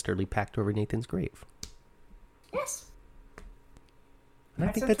little sisterly pact over Nathan's grave. Yes. And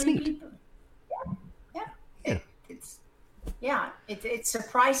I think that's neat. People. Yeah. It's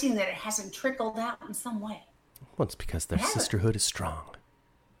surprising that it hasn't trickled out in some way. Well, it's because their sisterhood is strong.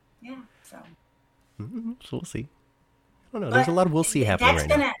 Yeah. So. So we'll see. I don't know. There's a lot of we'll see happening right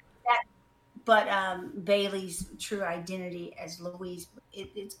now. But Bailey's true identity as Louise,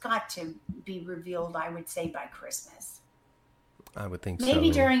 it's got to be revealed, I would say, by Christmas. I would think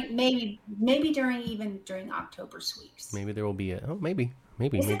Maybe so. maybe during October sweeps. Maybe there will be maybe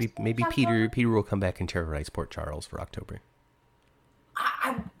October? Peter will come back and terrorize Port Charles for October.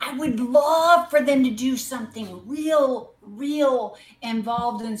 I would love for them to do something real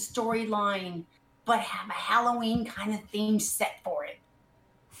involved in storyline, but have a Halloween kind of theme set for it.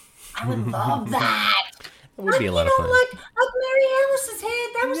 I would love that. That would be a lot of fun. Like Mary Alice's head.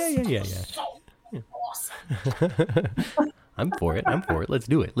 That was so awesome. I'm for it. Let's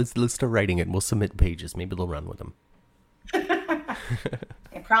do it. Let's start writing it. We'll submit pages. Maybe they'll run with them.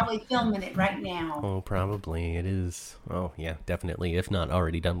 They're probably filming it right now. Oh, probably it is. Oh, yeah, definitely. If not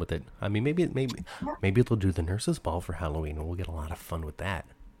already done with it. I mean, maybe they'll do the nurse's ball for Halloween, and we'll get a lot of fun with that.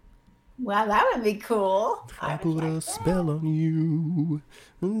 Well, that would be cool. I put a spell on you,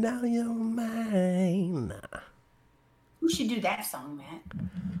 now you're mine. Who should do that song, Matt?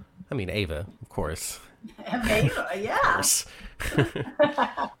 I mean, Ava, of course. Ava, yeah.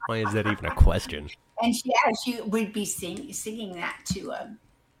 Why is that even a question? And she would be singing that to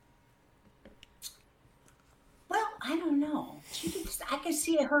well, I don't know. I could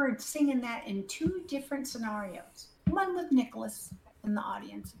see her singing that in two different scenarios. One with Nicholas in the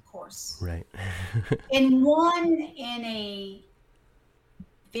audience, of course. Right. And one in a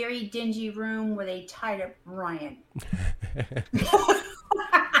very dingy room where they tied up Ryan.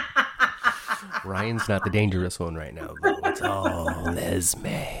 Ryan's not the dangerous one right now, though. It's all Lesme.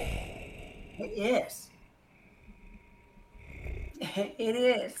 It is. It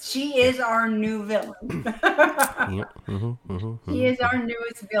is. She is our new villain. Yep. She is our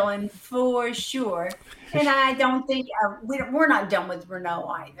newest villain for sure. And I don't think we're not done with Renault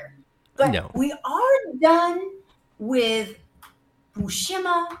either. But No. we are done with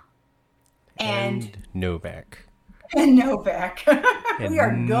Bushima and Novak. Novak. We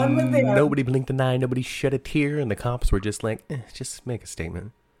are done with them. Nobody blinked an eye. Nobody shed a tear. And the cops were just like, just make a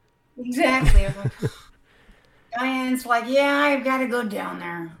statement. Exactly. Diane's like, yeah, I've got to go down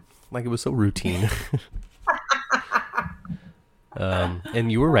there. Like it was so routine.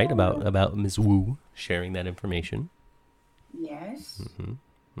 And you were right about Ms. Wu sharing that information. Yes.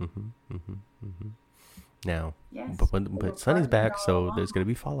 Now, Yes. but Sonny's back, so there's going to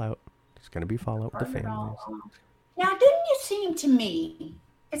be fallout. There's going to be fallout with the families. Now, it seemed to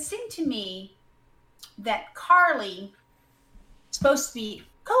me that Carly is supposed to be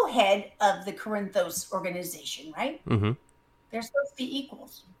co-head of the Corinthos organization, right? Mm-hmm. They're supposed to be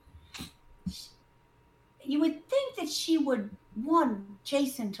equals. You would think that she would want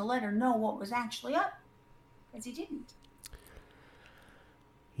Jason to let her know what was actually up, because he didn't.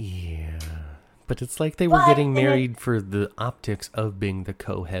 Yeah, But it's like they were But- getting married for the optics of being the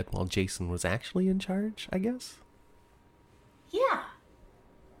co-head while Jason was actually in charge, I guess. Yeah.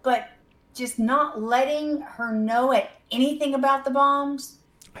 But just not letting her know anything about the bombs.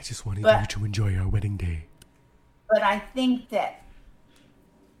 I just wanted But- you to enjoy our wedding day. But I think that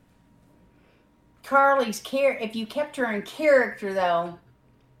Carly's if you kept her in character, though,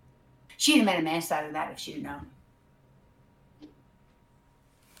 she'd have made a mess out of that if she'd have known,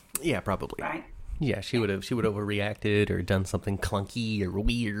 Yeah, probably. right? Yeah, she would have overreacted or done something clunky or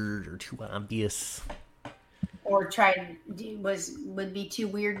weird or too obvious. Or would be too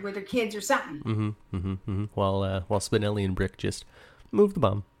weird with her kids or something. While Spinelli and Brick just moved the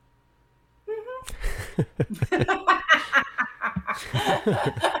bomb.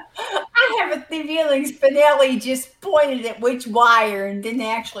 I have a feeling Spinelli just pointed at which wire and didn't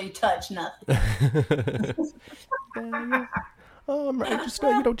actually touch nothing.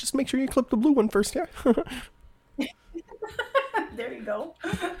 Just make sure you clip the blue one first, yeah. There you go.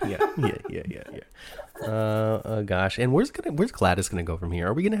 Yeah. Gosh, and where's Gladys gonna go from here?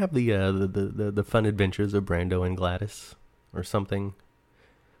 Are we gonna have the fun adventures of Brando and Gladys or something?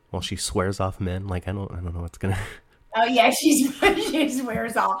 While she swears off men, like I don't know what's gonna. Oh yeah, she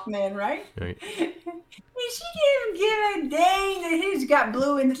swears off men, right? Right. She didn't give a dang that he's got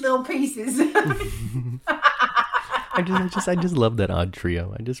blue in little pieces. I just love that odd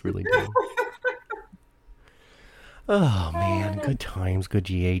trio. I just really do. Oh man, good times, good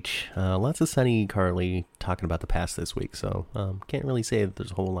GH. Lots of Sunny Carly talking about the past this week, so can't really say that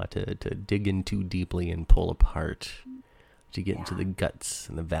there's a whole lot to dig into deeply and pull apart to get into the guts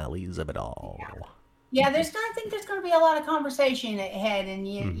and the valleys of it all. Yeah, I think there's going to be a lot of conversation ahead, and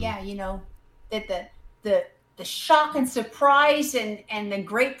that the shock and surprise and the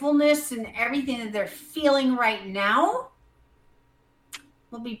gratefulness and everything that they're feeling right now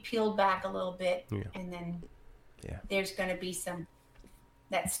will be peeled back a little bit, and then there's going to be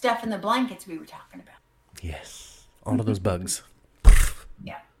that stuff in the blankets we were talking about. Yes, all of those bugs.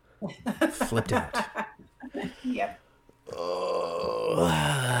 Yeah, flipped out. Yep. Oh,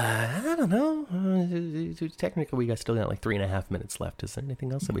 I don't know. Technically, we still got like 3.5 minutes left. Is there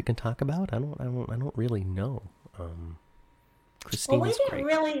anything else that we can talk about? I don't really know. Christina's great.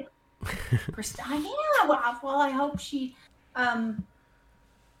 Really. Christina, yeah. Well, I hope she. I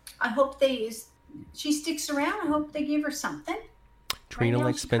hope she sticks around. I hope they give her something. Trina Right now,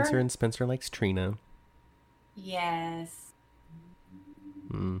 likes Spencer, and Spencer likes Trina. Yes.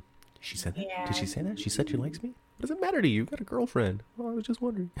 She said that? Yeah. Did she say that? She said she likes me? What does it matter to you? You've got a girlfriend. Oh, I was just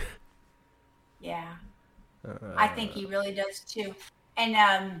wondering. Yeah. I think he really does too.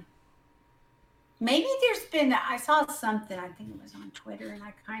 And maybe I saw something, I think it was on Twitter, and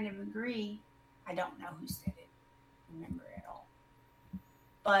I kind of agree. I don't know who said it. I don't remember at all.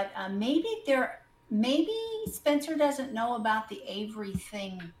 But maybe Spencer doesn't know about the Avery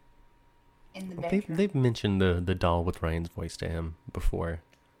thing in the bedroom. They've mentioned the doll with Ryan's voice to him before.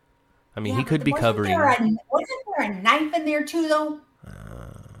 I mean, Yeah, he could be covering. Wasn't there a knife in there too, though?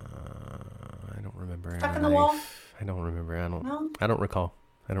 I don't remember. Stuck in the wall? I don't remember. No? I don't recall.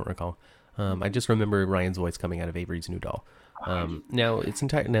 I just remember Ryan's voice coming out of Avery's new doll. Now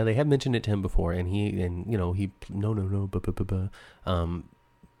they have mentioned it to him before, and he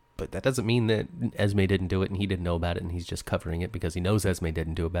but that doesn't mean that Esme didn't do it and he didn't know about it, and he's just covering it because he knows Esme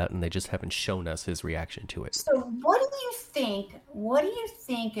didn't do about it, and they just haven't shown us his reaction to it. So what do you think? What do you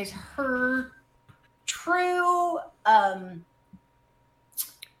think is her true?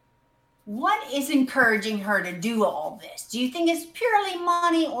 What is encouraging her to do all this? Do you think it's purely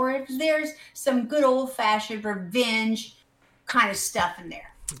money, or if there's some good old-fashioned revenge kind of stuff in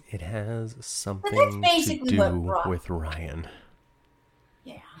there? It has something to do with Ryan.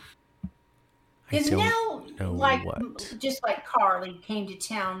 Yeah. I Because don't now, know like, what. just like Carly came to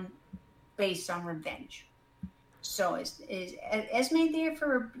town based on revenge. So is Esme there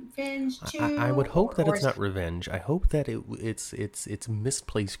for revenge too? I would hope that Or it's not revenge. I hope that it's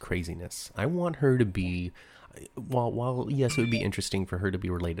misplaced craziness. I want her to be, while yes, it would be interesting for her to be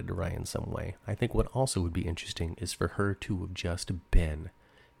related to Ryan some way. I think what also would be interesting is for her to have just been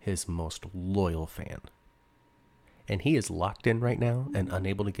his most loyal fan. And he is locked in right now and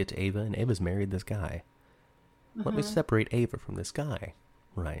unable to get to Ava, and Ava's married this guy. Let me separate Ava from this guy,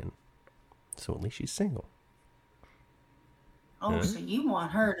 Ryan. So at least she's single. Oh, so you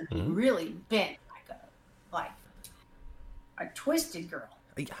want her to be really bent like a twisted girl.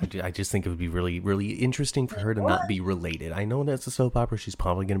 I just think it would be really, really interesting for her to not be related. I know that's a soap opera. She's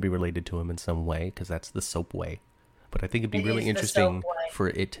probably going to be related to him in some way because that's the soap way. But I think it'd be really interesting for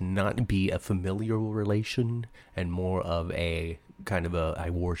it to not be a familial relation and more of a kind of I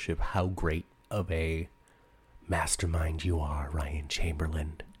worship how great of a mastermind you are, Ryan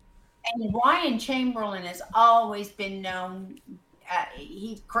Chamberlain. And Ryan Chamberlain has always been known,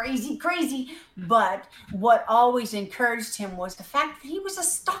 he's crazy, but what always encouraged him was the fact that he was a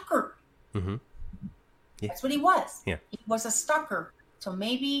stalker. Mm-hmm. Yeah. That's what he was. Yeah. He was a stalker. So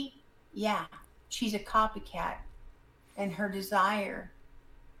maybe, yeah, she's a copycat, and her desire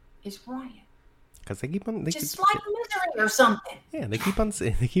is Ryan. Because they keep on, Just like Misery or something. Yeah, they keep on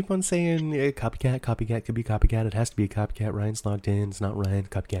saying copycat could be copycat. It has to be a copycat. Ryan's logged in. It's not Ryan.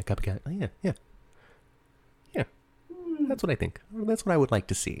 Copycat. Oh, yeah. That's what I think. That's what I would like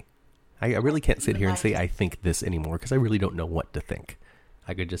to see. I really can't sit here and say I think this anymore because I really don't know what to think.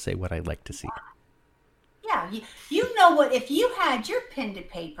 I could just say what I'd like to see. Yeah, you know what? If you had your pen to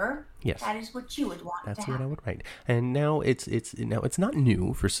paper, yes, that is what you would want. That's to what have. I would write. And now it's not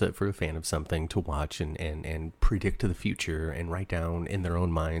new for a fan of something to watch and predict the future and write down in their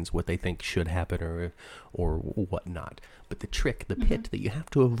own minds what they think should happen or whatnot. But the trick, the pit that you have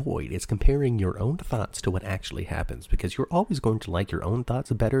to avoid is comparing your own thoughts to what actually happens, because you're always going to like your own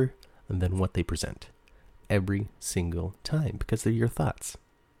thoughts better than what they present every single time because they're your thoughts.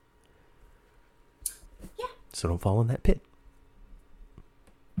 Yeah. So don't fall in that pit.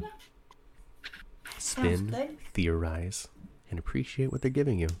 Yeah. Spin, theorize, and appreciate what they're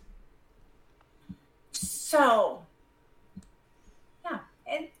giving you. So, yeah,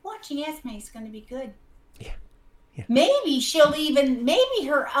 and watching Esme is going to be good. Yeah. Maybe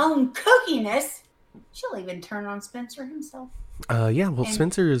her own cookiness, she'll even turn on Spencer himself.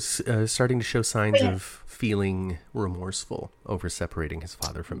 Spencer is starting to show signs of feeling remorseful over separating his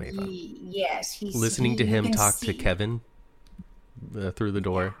father from Ava. Yes. Listening to him talk to Kevin through the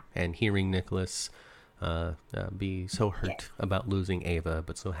door and hearing Nicholas be so hurt about losing Ava,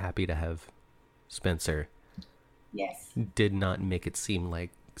 but so happy to have Spencer. Yes. Did not make it seem like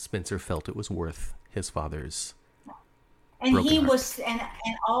Spencer felt it was worth his father's and broken he heart. was and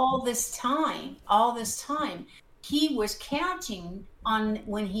all this time he was counting on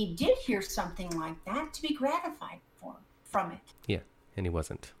when he did hear something like that to be gratified from it. Yeah, and he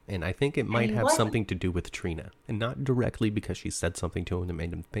wasn't. And I think it might have something to do with Trina. And not directly because she said something to him that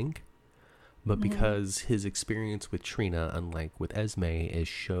made him think, but because his experience with Trina, unlike with Esme,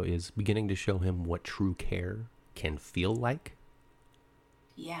 is beginning to show him what true care can feel like.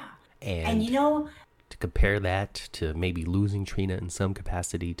 Yeah. And you know, to compare that to maybe losing Trina in some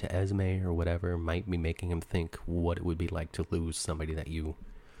capacity to Esme or whatever might be making him think what it would be like to lose somebody that you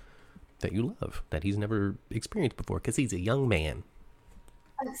love, that he's never experienced before, because he's a young man.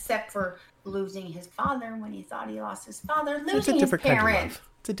 Except for losing his father when he thought he lost his father, losing It's a different his kind of parent. love.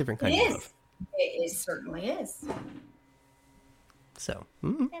 It's a different kind of love. It certainly is. So,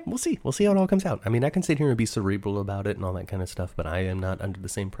 we'll see. We'll see how it all comes out. I mean, I can sit here and be cerebral about it and all that kind of stuff, but I am not under the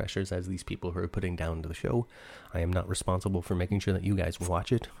same pressures as these people who are putting down to the show. I am not responsible for making sure that you guys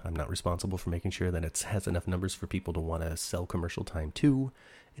watch it. I'm not responsible for making sure that it has enough numbers for people to want to sell commercial time to.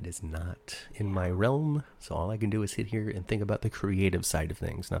 It is not in my realm, so all I can do is sit here and think about the creative side of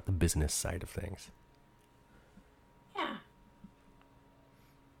things, not the business side of things. Yeah.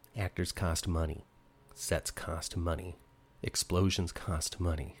 Actors cost money. Sets cost money. Explosions cost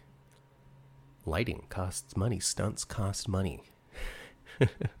money. Lighting costs money. Stunts cost money.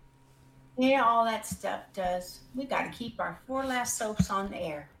 Yeah, all that stuff does. We got to keep our 4 last soaps on the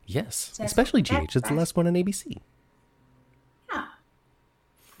air. Yes, especially GH. It's the last one on ABC. Yeah.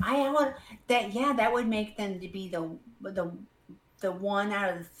 That would make them to be the one out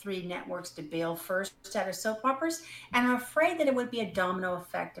of the 3 networks to bail first out of soap operas, and I'm afraid that it would be a domino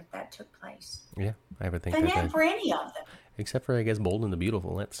effect if that took place. Yeah, I would think But that. not for any of them. Except for, I guess, Bold and the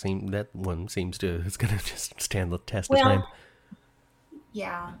Beautiful. That one seems to it's gonna just stand the test of time.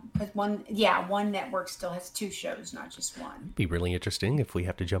 Yeah, because one network still has 2 shows, not just one. It'd be really interesting if we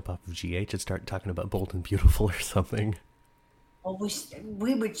have to jump off of GH and start talking about Bold and Beautiful or something. Well,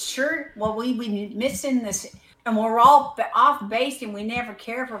 we would we'd be missing this, and we're all off base, and we never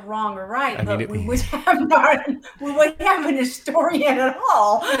care if we're wrong or right. We wouldn't have an historian at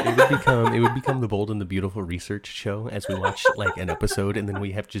all. It would become the Bold and the Beautiful research show as we watch like an episode, and then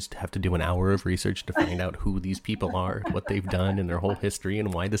we have to do an hour of research to find out who these people are, what they've done, and their whole history,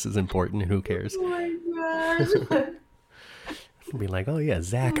 and why this is important, and who cares. Oh my gosh. Be like, oh yeah,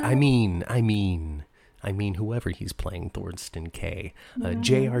 Zach. I mean, whoever he's playing, Thorsten K.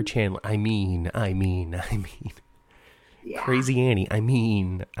 J.R. Chandler. I mean. Yeah. Crazy Annie. I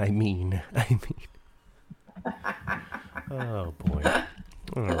mean. Oh, boy.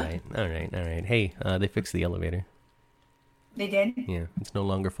 All right. Hey, they fixed the elevator. They did? Yeah, it's no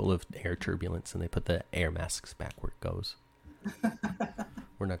longer full of air turbulence, and they put the air masks back where it goes.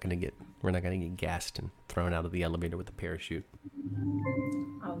 We're not going to get We're not going to get gassed and thrown out of the elevator with a parachute.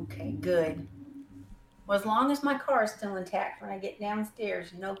 Okay, good. Well, as long as my car is still intact when I get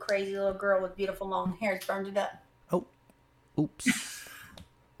downstairs, no crazy little girl with beautiful long hair burned it up. Oh, oops.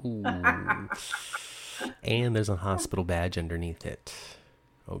 Ooh. And there's a hospital badge underneath it.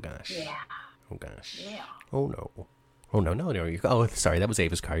 Oh, gosh. Yeah. Oh, gosh. Yeah. Oh, no. Oh, no. Oh, sorry. That was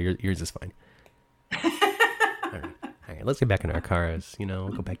Ava's car. Yours is fine. All right. Let's get back in our cars.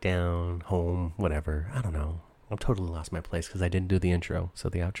 Go back down, home, whatever. I don't know. I've totally lost my place because I didn't do the intro. So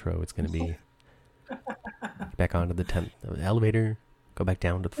the outro is going to be back onto the 10th elevator, go back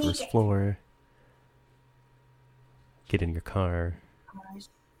down to the first floor, get in your car,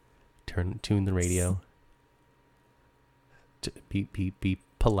 tune the radio, be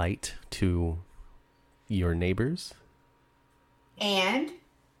polite to your neighbors, and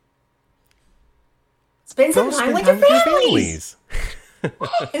spend some time with your families.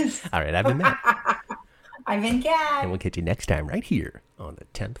 All right, I've been Matt. I've been Kat. And we'll catch you next time right here on the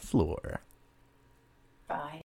 10th floor. Bye.